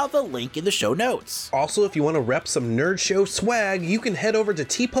 Just follow the link in the show notes. Also, if you want to rep some Nerd Show swag, you can head over to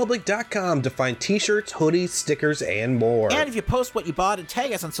tpublic.com to find t-shirts, hoodies, stickers, and more. And if you post what you bought and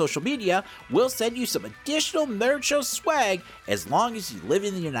tag us on social media, we'll send you some additional Nerd Show swag as long as you live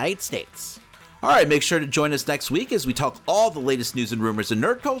in the United States. All right, make sure to join us next week as we talk all the latest news and rumors in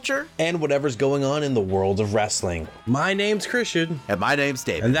nerd culture and whatever's going on in the world of wrestling. My name's Christian. And my name's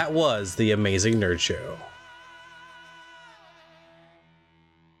David. And that was The Amazing Nerd Show.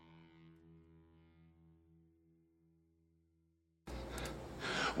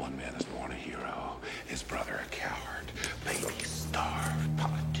 One man is born a hero, his brother a coward. Babies starved,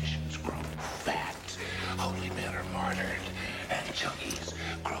 politicians grown fat. Holy men are martyred, and junkies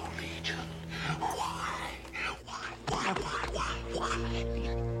grow legion. Why?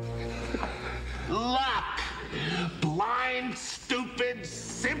 Luck! Blind, stupid,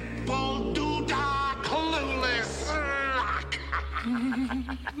 simple, doodah,